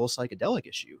somebody is the whole psychedelic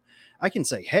issue. I can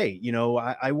say, hey,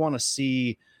 I want to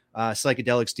see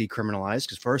psychedelics decriminalized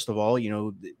because first of all,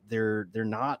 they're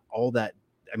not all that.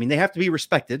 I mean, they have to be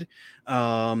respected.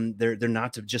 They're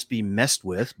not to just be messed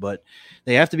with, but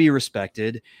they have to be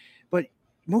respected. But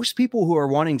most people who are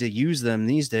wanting to use them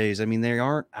these days, I mean, they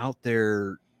aren't out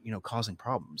there, causing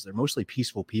problems. They're mostly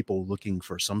peaceful people looking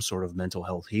for some sort of mental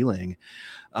health healing.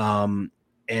 And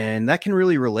that can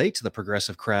really relate to the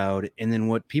progressive crowd. And then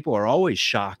what people are always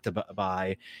shocked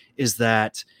by is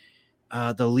that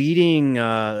the leading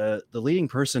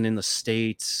person in the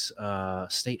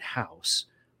state house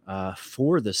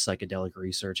for this psychedelic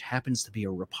research happens to be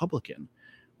a Republican,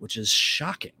 which is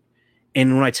shocking.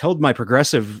 And when I told my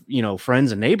progressive,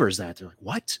 friends and neighbors that, they're like,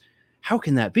 what? How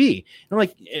can that be? And I'm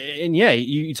like, and yeah,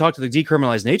 you talk to the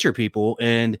decriminalized nature people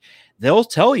and they'll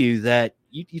tell you that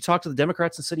you talk to the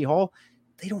Democrats in City Hall,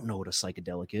 they don't know what a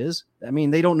psychedelic is. I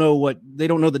mean, they don't know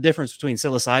the difference between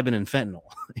psilocybin and fentanyl,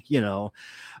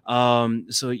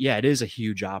 So yeah, it is a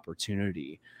huge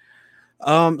opportunity.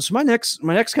 So my next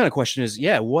kind of question is,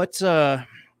 what,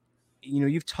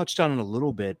 you've touched on it a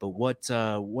little bit, but what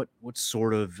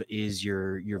sort of is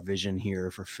your vision here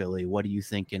for Philly? What do you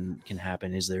think can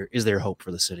happen? Is there hope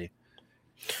for the city?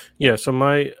 Yeah. So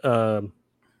my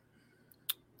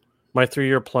My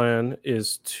 3-year plan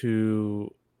is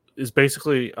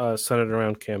basically centered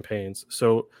around campaigns.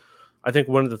 So I think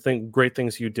one of the great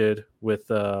things you did with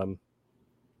Don't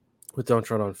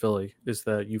Tread on Philly is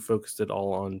that you focused it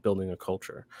all on building a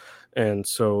culture, and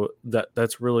so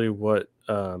that's really what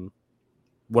I'm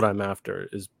after,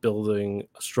 is building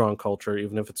a strong culture,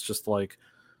 even if it's just like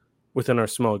within our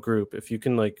small group. If you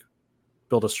can like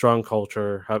build a strong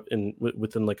culture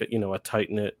within like a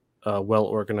tight-knit,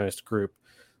 well-organized group,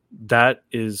 that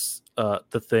is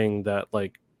the thing that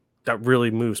really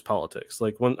moves politics.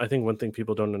 Like I think one thing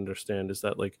people don't understand is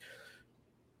that like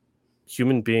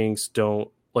human beings don't,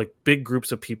 like big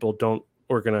groups of people don't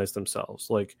organize themselves.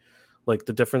 Like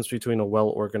the difference between a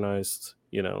well-organized,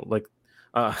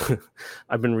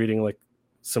 I've been reading like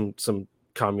some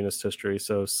communist history,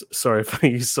 so sorry if I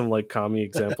use some like commie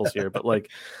examples here, but like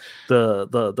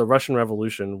the Russian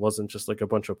Revolution wasn't just like a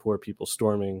bunch of poor people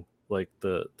storming like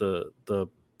the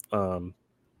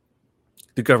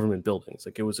government buildings.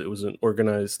 Like it was an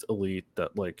organized elite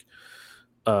that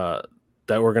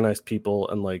that organized people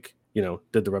and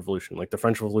did the revolution. Like the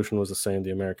French Revolution was the same,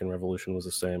 the American Revolution was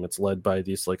the same. It's led by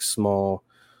these like small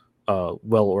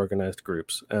well-organized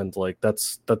groups, and like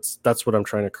that's what I'm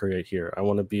trying to create here. I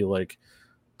want to be like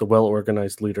the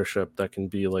well-organized leadership that can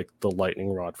be like the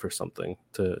lightning rod for something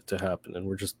to happen, and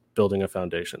we're just building a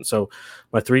foundation. So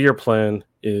my 3-year plan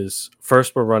is,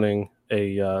 first, we're running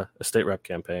a state rep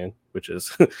campaign, which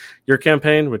is your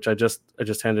campaign, which I just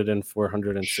handed in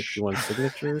 461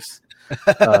 signatures.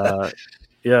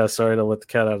 Yeah, sorry to let the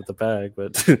cat out of the bag,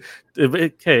 but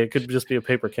hey, it could just be a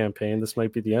paper campaign. This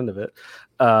might be the end of it.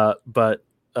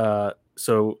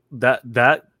 So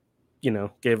that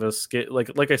gave us,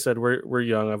 like I said, we're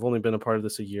young. I've only been a part of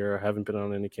this a year. I haven't been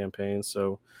on any campaigns,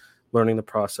 so learning the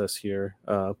process here,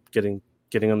 getting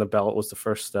on the ballot was the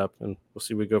first step, and we'll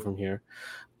see where we go from here.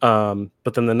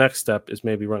 But then the next step is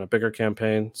maybe run a bigger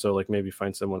campaign. So like maybe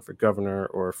find someone for governor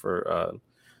or for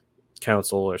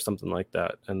council or something like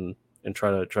that, and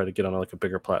try to get on like a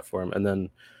bigger platform. And then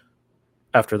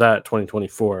after that,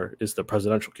 2024 is the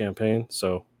presidential campaign.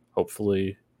 So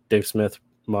hopefully Dave Smith,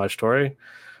 Maj Toure.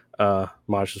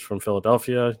 Maj is from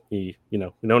Philadelphia. We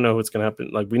don't know what's going to happen.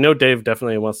 Like we know Dave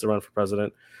definitely wants to run for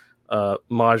president.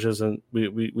 Maj isn't.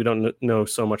 We don't know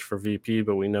so much for VP,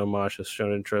 but we know Maj has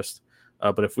shown interest.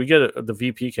 But if we get the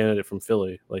VP candidate from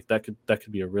Philly, like that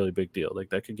could be a really big deal. Like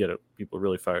that could get people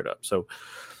really fired up. So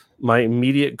my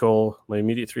immediate goal, my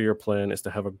immediate 3-year plan is to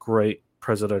have a great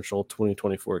presidential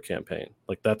 2024 campaign.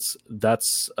 Like that's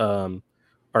our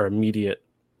immediate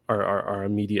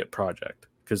project.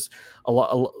 Because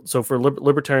so for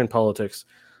libertarian politics,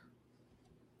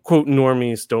 quote,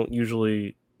 normies don't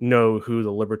usually know who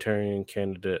the libertarian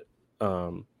candidate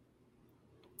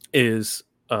is,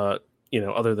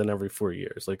 other than every 4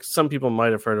 years. Like some people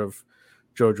might have heard of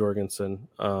Joe Jorgensen.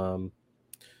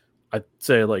 I'd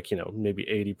say maybe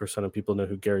 80% of people know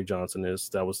who Gary Johnson is.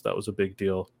 That was a big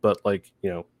deal. But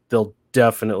they'll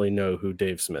definitely know who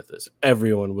Dave Smith is.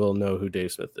 Everyone will know who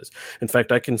Dave Smith is. In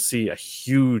fact, I can see a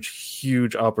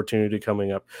huge opportunity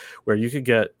coming up where you could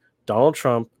get Donald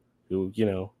Trump, who,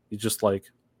 he's just like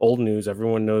old news.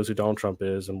 Everyone knows who Donald Trump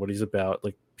is and what he's about.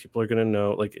 Like people are going to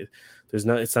know, it's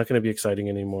not going to be exciting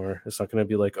anymore. It's not going to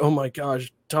be like, oh my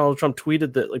gosh, Donald Trump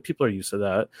tweeted that. Like people are used to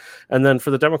that. And then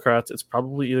for the Democrats, it's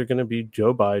probably either going to be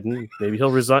Joe Biden. Maybe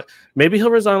he'll resign. Maybe he'll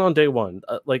resign on day one.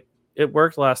 It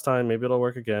worked last time. Maybe it'll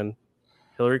work again.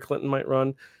 Hillary Clinton might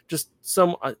run. Just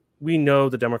we know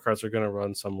the Democrats are going to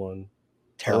run someone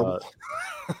terrible,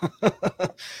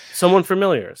 someone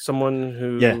familiar, someone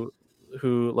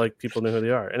who like people know who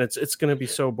they are, and it's going to be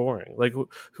so boring. Like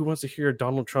who wants to hear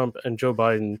Donald Trump and Joe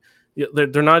Biden?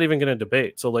 They're not even going to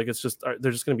debate. So like it's just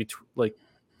they're just going to be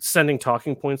sending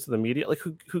talking points to the media. Like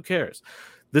who cares?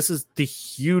 This is the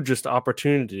hugest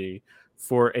opportunity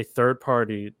for a third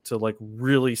party to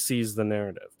really seize the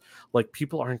narrative. Like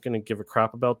people aren't going to give a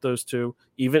crap about those two.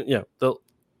 Even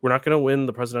we're not going to win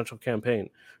the presidential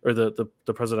campaign or the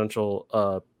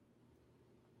presidential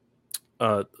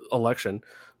election,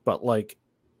 but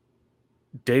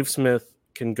Dave Smith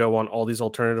can go on all these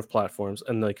alternative platforms,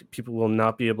 and people will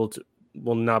not be able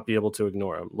to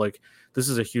ignore him. This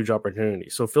is a huge opportunity.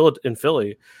 So in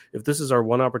Philly, if this is our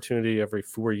one opportunity every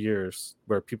 4 years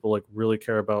where people really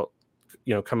care about,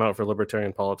 come out for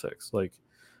libertarian politics,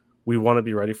 we want to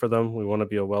be ready for them. We want to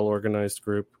be a well-organized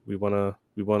group. We want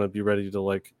to be ready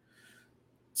to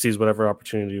seize whatever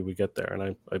opportunity we get there.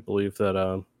 And I believe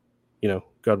that,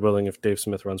 God willing, if Dave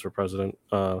Smith runs for president,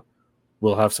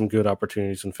 we'll have some good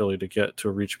opportunities in Philly to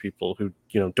reach people who,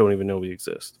 don't even know we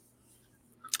exist.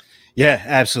 Yeah,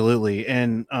 absolutely.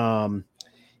 And,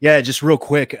 Yeah, just real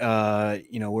quick, we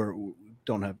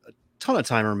don't have a ton of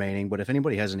time remaining, but if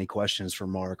anybody has any questions for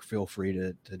Marc, feel free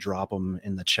to drop them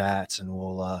in the chats, and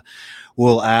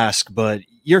we'll ask. But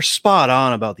you're spot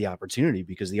on about the opportunity,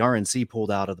 because the RNC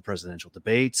pulled out of the presidential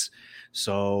debates.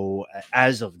 So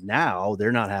as of now,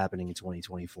 they're not happening in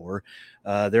 2024.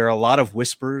 There are a lot of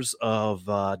whispers of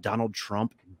Donald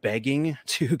Trump begging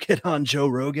to get on Joe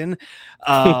Rogan,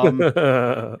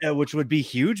 which would be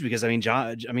huge, because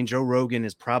Joe Rogan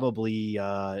is probably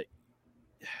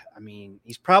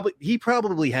he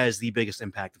probably has the biggest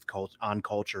impact on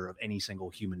culture of any single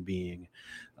human being.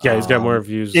 Yeah, he's got more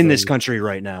views in this country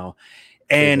right now.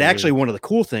 And actually, one of the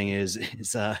cool thing is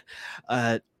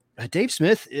Dave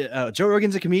Smith. Joe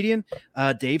Rogan's a comedian.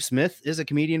 Dave Smith is a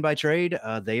comedian by trade.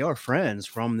 They are friends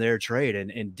from their trade,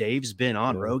 and Dave's been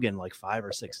on Rogan like 5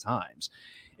 or 6 times.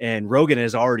 And Rogan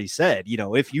has already said,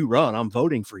 if you run, I'm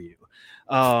voting for you.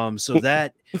 So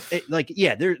that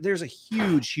there's a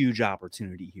huge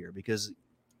opportunity here, because,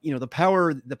 the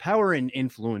power and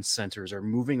influence centers are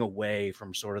moving away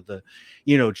from sort of the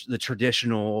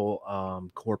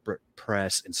traditional corporate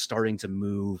press, and starting to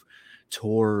move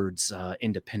towards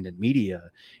independent media.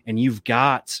 And you've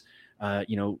got,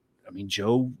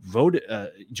 Joe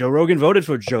Rogan voted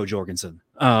for Joe Jorgensen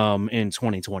in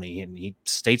 2020, and he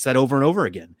states that over and over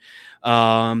again.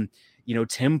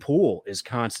 Tim Pool is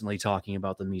constantly talking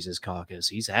about the Mises Caucus.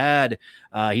 He's had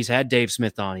Dave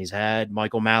Smith on. He's had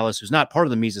Michael Malice, who's not part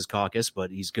of the Mises Caucus, but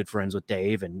he's good friends with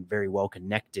Dave and very well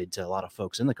connected to a lot of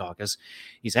folks in the caucus.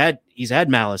 He's had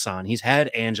Malice on. He's had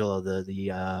Angela, the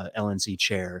LNC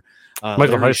chair.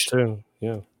 Michael Heist too.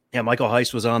 Yeah, Michael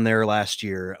Heist was on there last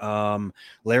year.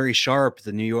 Larry Sharp,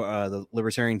 the the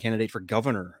Libertarian candidate for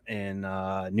governor in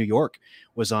New York,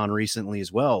 was on recently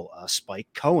as well. Spike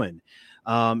Cohen.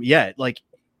 All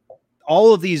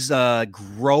of these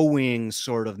growing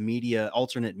sort of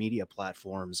alternate media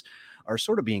platforms are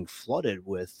sort of being flooded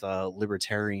with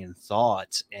libertarian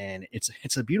thought, and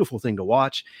it's a beautiful thing to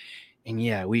watch. And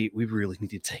we really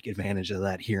need to take advantage of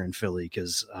that here in Philly,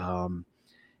 because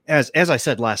as I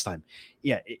said last time,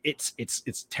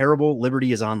 it's terrible.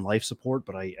 Liberty is on life support,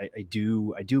 but I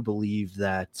do believe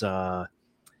that.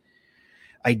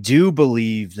 I do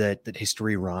believe that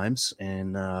history rhymes,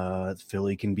 and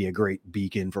Philly can be a great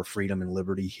beacon for freedom and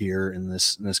liberty here in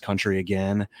this country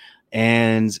again.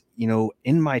 And,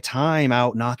 in my time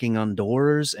out knocking on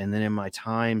doors, and then in my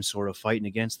time sort of fighting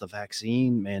against the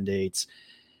vaccine mandates,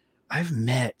 I've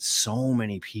met so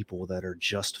many people that are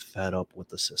just fed up with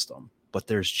the system, but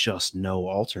there's just no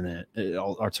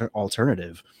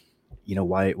alternative.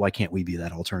 Why can't we be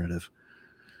that alternative?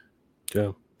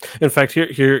 Yeah. In fact,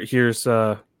 here's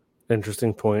an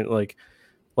interesting point. Like,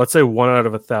 let's say 1 out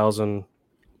of 1,000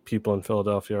 people in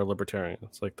Philadelphia are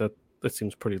libertarians. Like that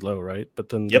seems pretty low, right? But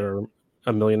then there are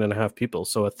 1.5 million people.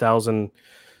 So 1,000.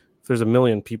 If there's 1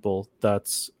 million people,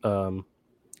 that's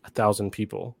 1,000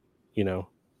 people,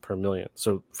 per million.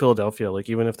 So Philadelphia, like,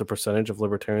 even if the percentage of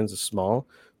libertarians is small,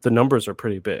 the numbers are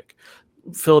pretty big.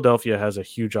 Philadelphia has a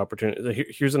huge opportunity.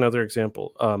 Here's another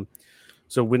example.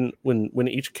 So when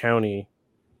each county,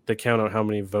 they count out how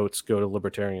many votes go to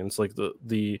libertarians. Like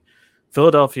the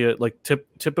Philadelphia, like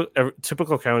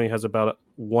typical county has about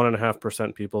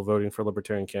 1.5% people voting for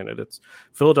libertarian candidates.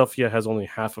 Philadelphia has only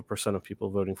 0.5% of people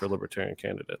voting for libertarian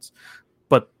candidates,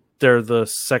 but they're the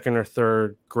second or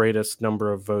third greatest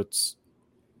number of votes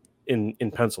in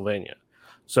Pennsylvania.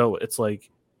 So it's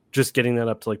like just getting that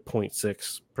up to like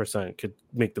 0.6% could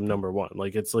make them number one.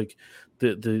 Like, it's like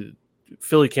the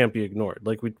Philly can't be ignored.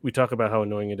 Like, we talk about how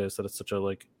annoying it is that it's such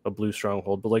a blue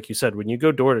stronghold, but like you said, when you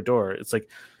go door to door, it's like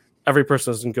every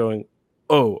person isn't going,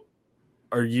 "Oh,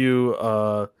 are you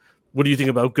what do you think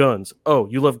about guns? Oh,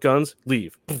 you love guns?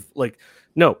 Leave." Like,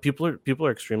 no, people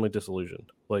are extremely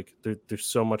disillusioned. Like, there's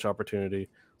so much opportunity.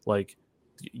 Like,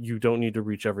 you don't need to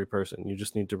reach every person. You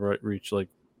just need to reach 1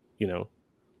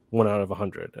 out of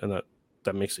 100, and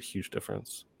that makes a huge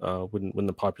difference when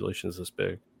the population is this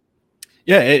big.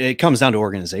 Yeah, it comes down to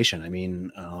organization. I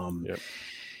mean,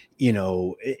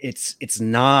 it's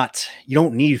not, you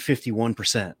don't need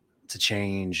 51% to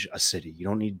change a city. You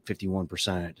don't need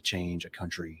 51% to change a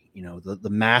country. The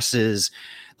masses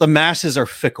are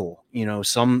fickle.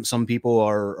 Some people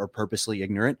are purposely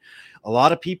ignorant. A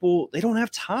lot of people, they don't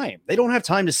have time. They don't have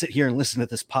time to sit here and listen to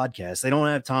this podcast. They don't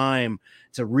have time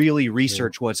to really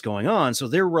research what's going on. So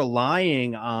they're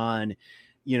relying on,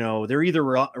 they're either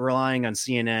relying on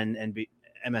CNN and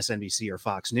MSNBC or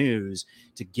Fox News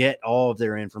to get all of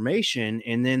their information.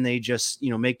 And then they just,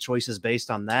 make choices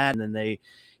based on that. And then they,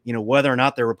 whether or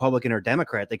not they're Republican or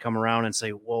Democrat, they come around and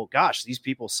say, well, gosh, these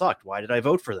people sucked. Why did I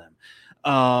vote for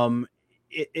them?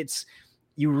 It's,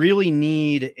 you really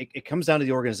need, it comes down to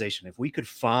the organization. If we could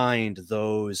find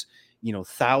those,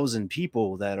 1,000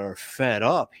 people that are fed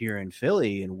up here in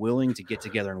Philly and willing to get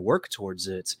together and work towards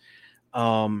it.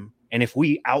 And if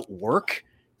we outwork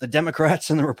the Democrats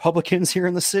and the Republicans here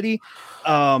in the city,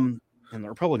 and the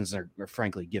Republicans are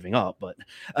frankly giving up, but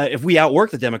if we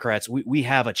outwork the Democrats, we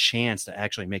have a chance to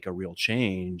actually make a real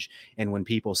change. And when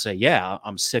people say, yeah,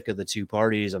 I'm sick of the two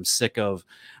parties, I'm sick of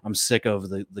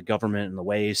the government and the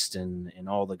waste and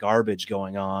all the garbage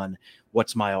going on,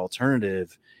 what's my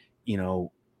alternative?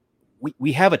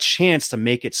 We have a chance to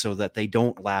make it so that they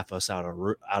don't laugh us out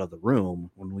of the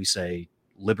room when we say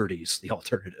liberty's the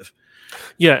alternative.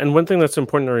 Yeah, and one thing that's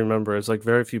important to remember is like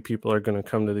very few people are going to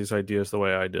come to these ideas the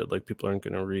way I did. Like people aren't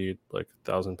going to read like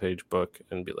 1,000-page book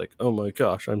and be like, "Oh my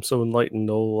gosh, I'm so enlightened.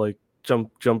 No, like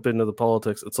jump into the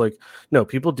politics." It's like, no,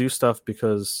 people do stuff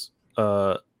because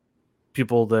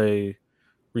people they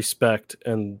respect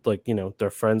and like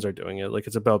their friends are doing it. Like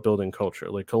it's about building culture.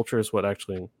 Like culture is what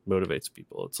actually motivates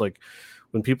people. It's like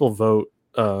when people vote,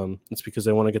 it's because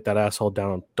they want to get that asshole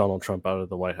Donald Trump out of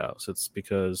the White House. It's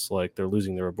because like they're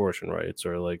losing their abortion rights,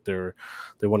 or like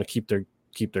they want to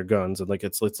keep their guns, and like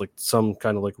it's like some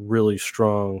kind of like really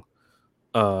strong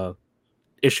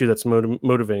issue that's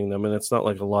motivating them, and it's not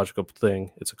like a logical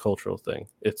thing. It's a cultural thing.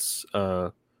 It's I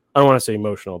don't want to say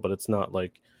emotional, but it's not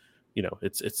like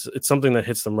it's something that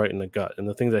hits them right in the gut. And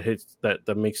the thing that hits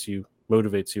that makes you,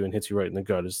 motivates you and hits you right in the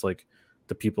gut is like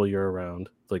the people you're around,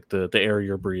 like the air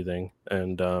you're breathing.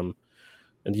 And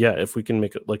yeah, if we can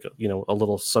make it like a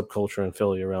little subculture in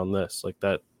Philly around this, like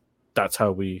that's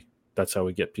how we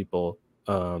get people,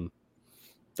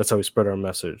 that's how we spread our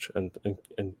message and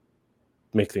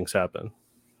make things happen.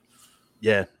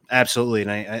 Yeah, absolutely.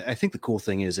 And I think the cool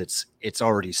thing is it's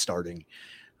already starting.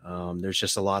 There's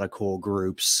just a lot of cool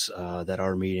groups that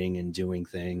are meeting and doing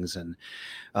things. And,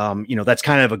 that's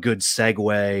kind of a good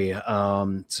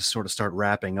segue to sort of start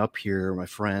wrapping up here. My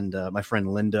friend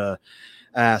Linda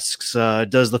asks,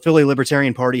 does the Philly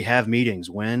Libertarian Party have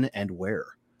meetings? When and where?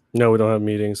 No, we don't have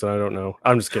meetings. And I don't know.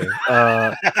 I'm just kidding.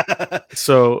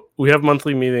 So we have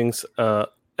monthly meetings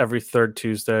every third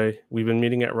Tuesday. We've been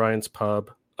meeting at Ryan's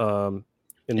Pub in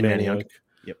Manayunk.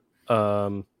 Yep.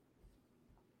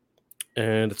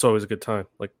 And it's always a good time.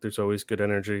 Like there's always good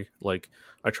energy. Like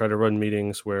I try to run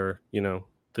meetings where,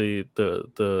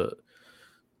 the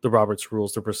Robert's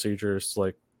rules, the procedures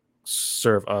like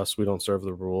serve us. We don't serve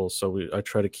the rules. So I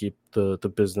try to keep the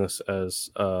business as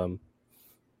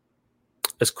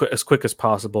quick as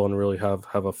possible and really have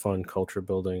a fun culture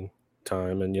building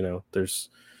time. And, there's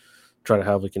try to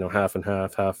have like, half and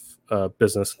half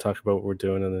business and talk about what we're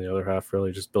doing. And then the other half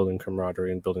really just building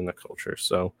camaraderie and building that culture.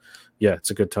 So yeah, it's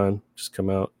a good time. Just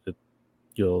come out.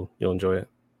 You'll enjoy it.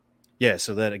 Yeah.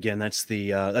 So that's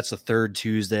the third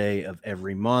Tuesday of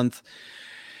every month.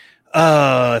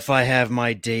 If I have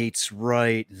my dates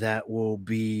right, that will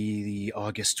be the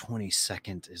August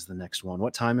 22nd is the next one.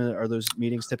 What time are those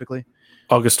meetings typically?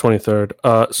 August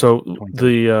 23rd. So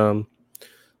 23rd.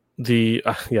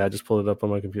 I just pulled it up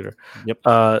on my computer. Yep.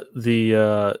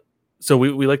 So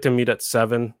we like to meet at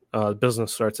 7.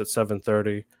 Business starts at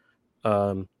 7:30.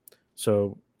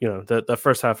 So that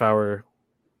first half hour,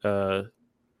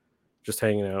 just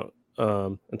hanging out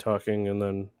and talking, and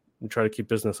then we try to keep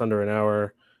business under an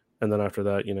hour, and then after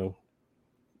that,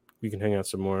 we can hang out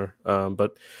some more.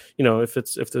 But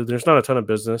if there's not a ton of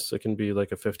business, it can be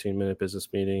like a 15-minute business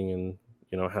meeting,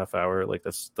 and a half hour. Like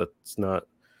that's not.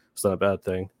 It's not a bad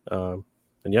thing. And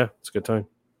yeah, it's a good time.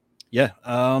 Yeah.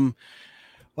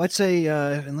 Well, I'd say,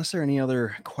 unless there are any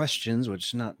other questions,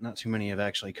 which not too many have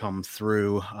actually come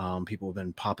through, people have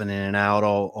been popping in and out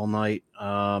all night.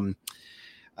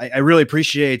 I really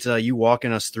appreciate you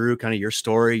walking us through kind of your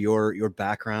story, your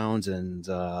background, and,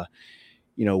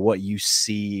 what you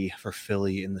see for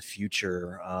Philly in the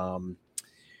future.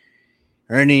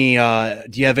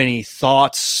 Do you have any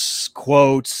thoughts,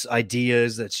 quotes,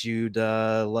 ideas that you'd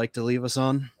like to leave us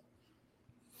on?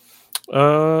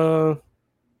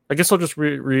 I guess I'll just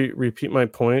repeat my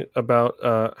point about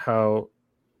how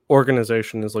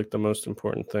organization is like the most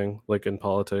important thing, like in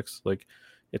politics. Like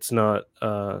it's not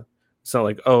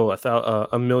like,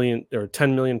 a million or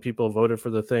 10 million people voted for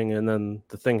the thing and then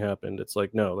the thing happened. It's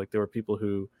like, no, like there were people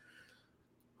who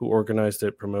organized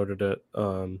it, promoted it,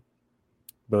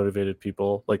 motivated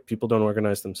people. Like people don't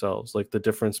organize themselves. Like the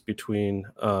difference between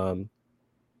the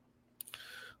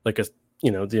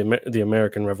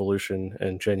American Revolution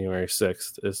and January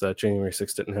 6th is that January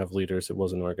 6th didn't have leaders. It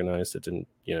wasn't organized. It didn't,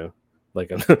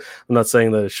 like I'm not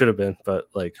saying that it should have been, but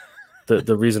like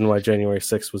the reason why January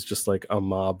 6th was just like a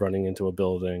mob running into a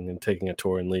building and taking a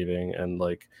tour and leaving, and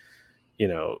like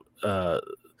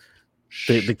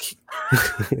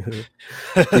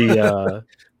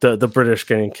the British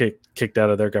getting kicked out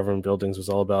of their government buildings was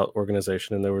all about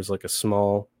organization, and there was like a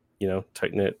small,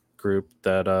 tight-knit group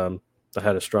that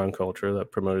had a strong culture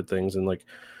that promoted things, and like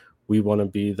we want to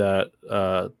be that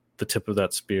the tip of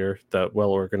that spear, that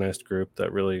well-organized group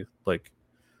that really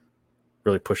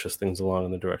pushes things along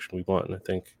in the direction we want. And I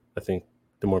think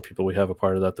the more people we have a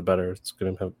part of that, the better. It's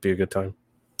going to be a good time.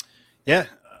 Yeah.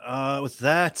 With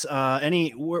that,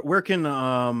 where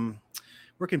can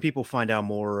people find out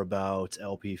more about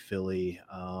LP Philly?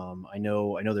 I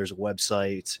know there's a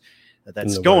website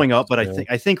that's going up, but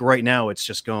I think right now it's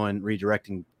just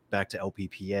redirecting back to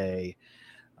LPPA.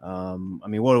 I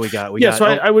mean, what do we got?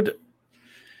 I would.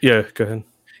 Yeah, go ahead.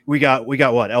 We got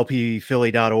what?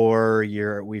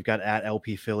 LPPhilly.org. We've got at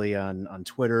LP Philly on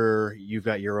Twitter. You've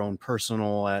got your own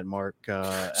personal at Marc.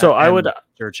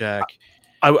 Jurchak.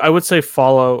 I would say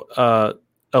follow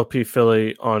LP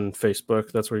Philly on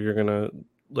Facebook. That's where you're gonna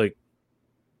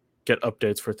get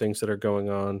updates for things that are going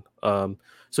on.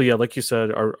 So yeah, like you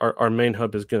said, our main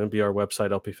hub is going to be our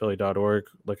website, lpphilly.org.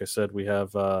 Like I said, we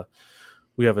have a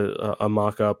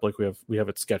mock-up. Like we have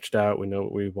it sketched out. We know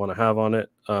what we want to have on it.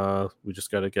 We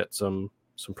just got to get some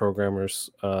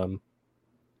programmers to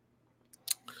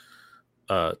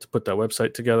put that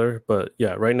website together. But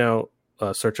yeah, right now,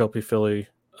 search LP Philly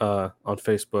on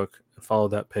Facebook and follow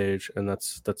that page, and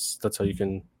that's how you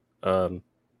can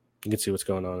see what's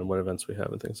going on and what events we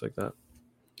have and things like that.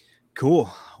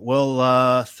 Cool.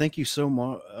 Well, thank you so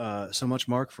much,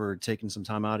 Marc, for taking some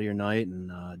time out of your night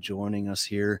and joining us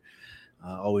here.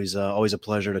 Always a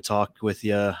pleasure to talk with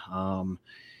you.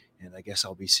 And I guess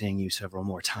I'll be seeing you several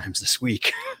more times this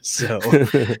week. So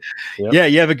yep. Yeah,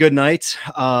 you have a good night.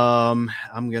 I'm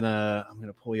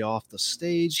gonna pull you off the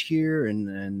stage here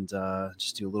and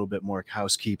just do a little bit more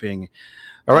housekeeping.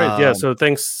 All right. Yeah. So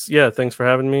thanks. Yeah. Thanks for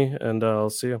having me, and I'll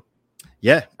see you.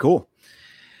 Yeah. Cool.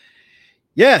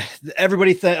 Yeah,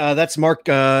 everybody. That's Marc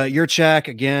Jurchak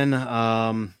again.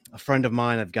 A friend of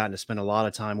mine. I've gotten to spend a lot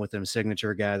of time with him.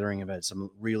 Signature gathering. I've had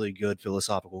some really good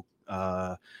philosophical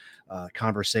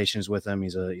conversations with him.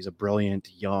 He's a brilliant,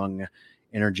 young,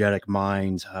 energetic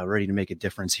mind, ready to make a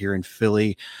difference here in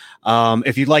Philly.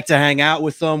 If you'd like to hang out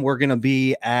with them, we're going to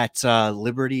be at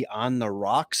Liberty on the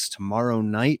Rocks tomorrow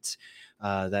night.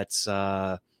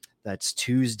 That's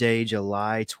Tuesday,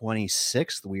 July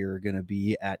 26th. We are going to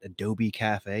be at Adobe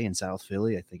Cafe in South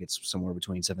Philly. I think it's somewhere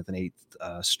between 7th and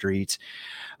 8th Street.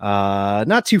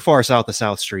 Not too far south of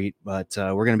South Street, but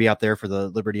we're going to be out there for the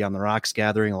Liberty on the Rocks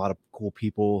gathering. A lot of cool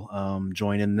people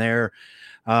join in there.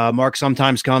 Marc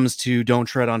sometimes comes to Don't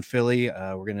Tread on Philly.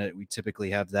 We typically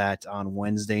have that on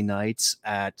Wednesday nights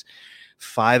at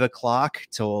 5 o'clock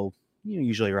till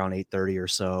usually around 8:30 or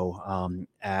so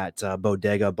at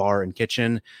Bodega Bar and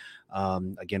Kitchen.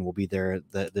 Again, we'll be there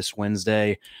this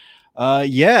Wednesday.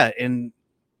 And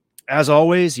as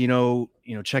always,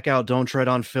 check out Don't Tread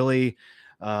on Philly.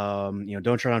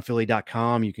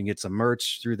 Don'tTreadOnPhilly.com. You can get some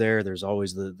merch through there. There's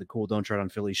always the cool Don't Tread on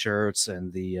Philly shirts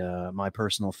and the my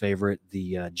personal favorite,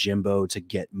 the Jimbo to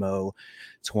Get Mo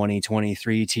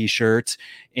 2023 t-shirt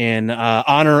in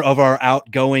honor of our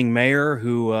outgoing mayor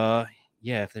who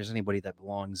if there's anybody that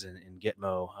belongs in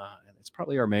Gitmo, it's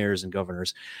probably our mayors and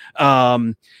governors.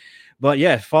 But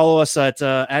yeah, follow us at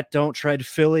Don't Tread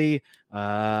Philly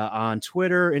on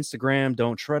Twitter, Instagram,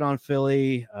 Don't Tread on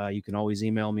Philly. You can always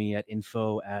email me at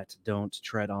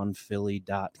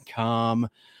info@don'ttreadonphilly.com.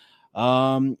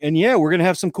 And yeah, we're going to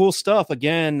have some cool stuff.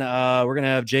 Again, we're going to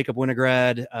have Jacob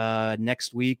Winograd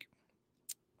next week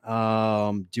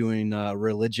doing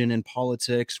religion and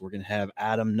politics. We're going to have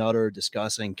Adam Nutter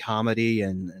discussing comedy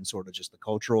and sort of just the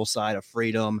cultural side of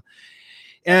freedom.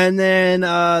 And then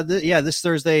this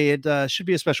Thursday it should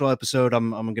be a special episode.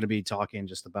 I'm going to be talking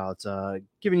just about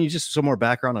giving you just some more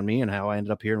background on me and how I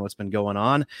ended up here and what's been going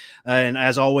on. And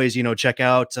as always, check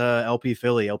out LP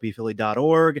Philly,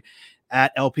 lpphilly.org,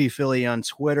 at LP Philly on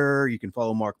Twitter. You can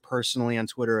follow Marc personally on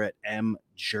Twitter at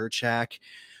mjurchak.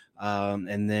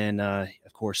 And then,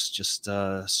 of course, just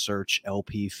search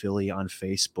LP Philly on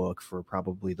Facebook for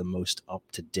probably the most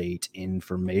up-to-date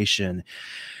information.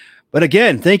 But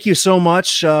again, thank you so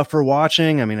much for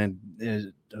watching. I mean, I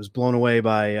was blown away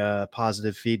by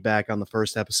positive feedback on the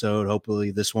first episode.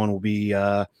 Hopefully this one will be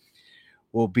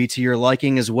to your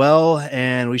liking as well.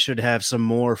 And we should have some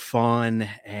more fun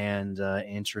and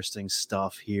interesting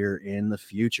stuff here in the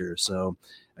future. So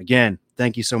again,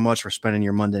 thank you so much for spending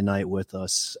your Monday night with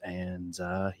us. And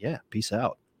peace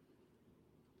out.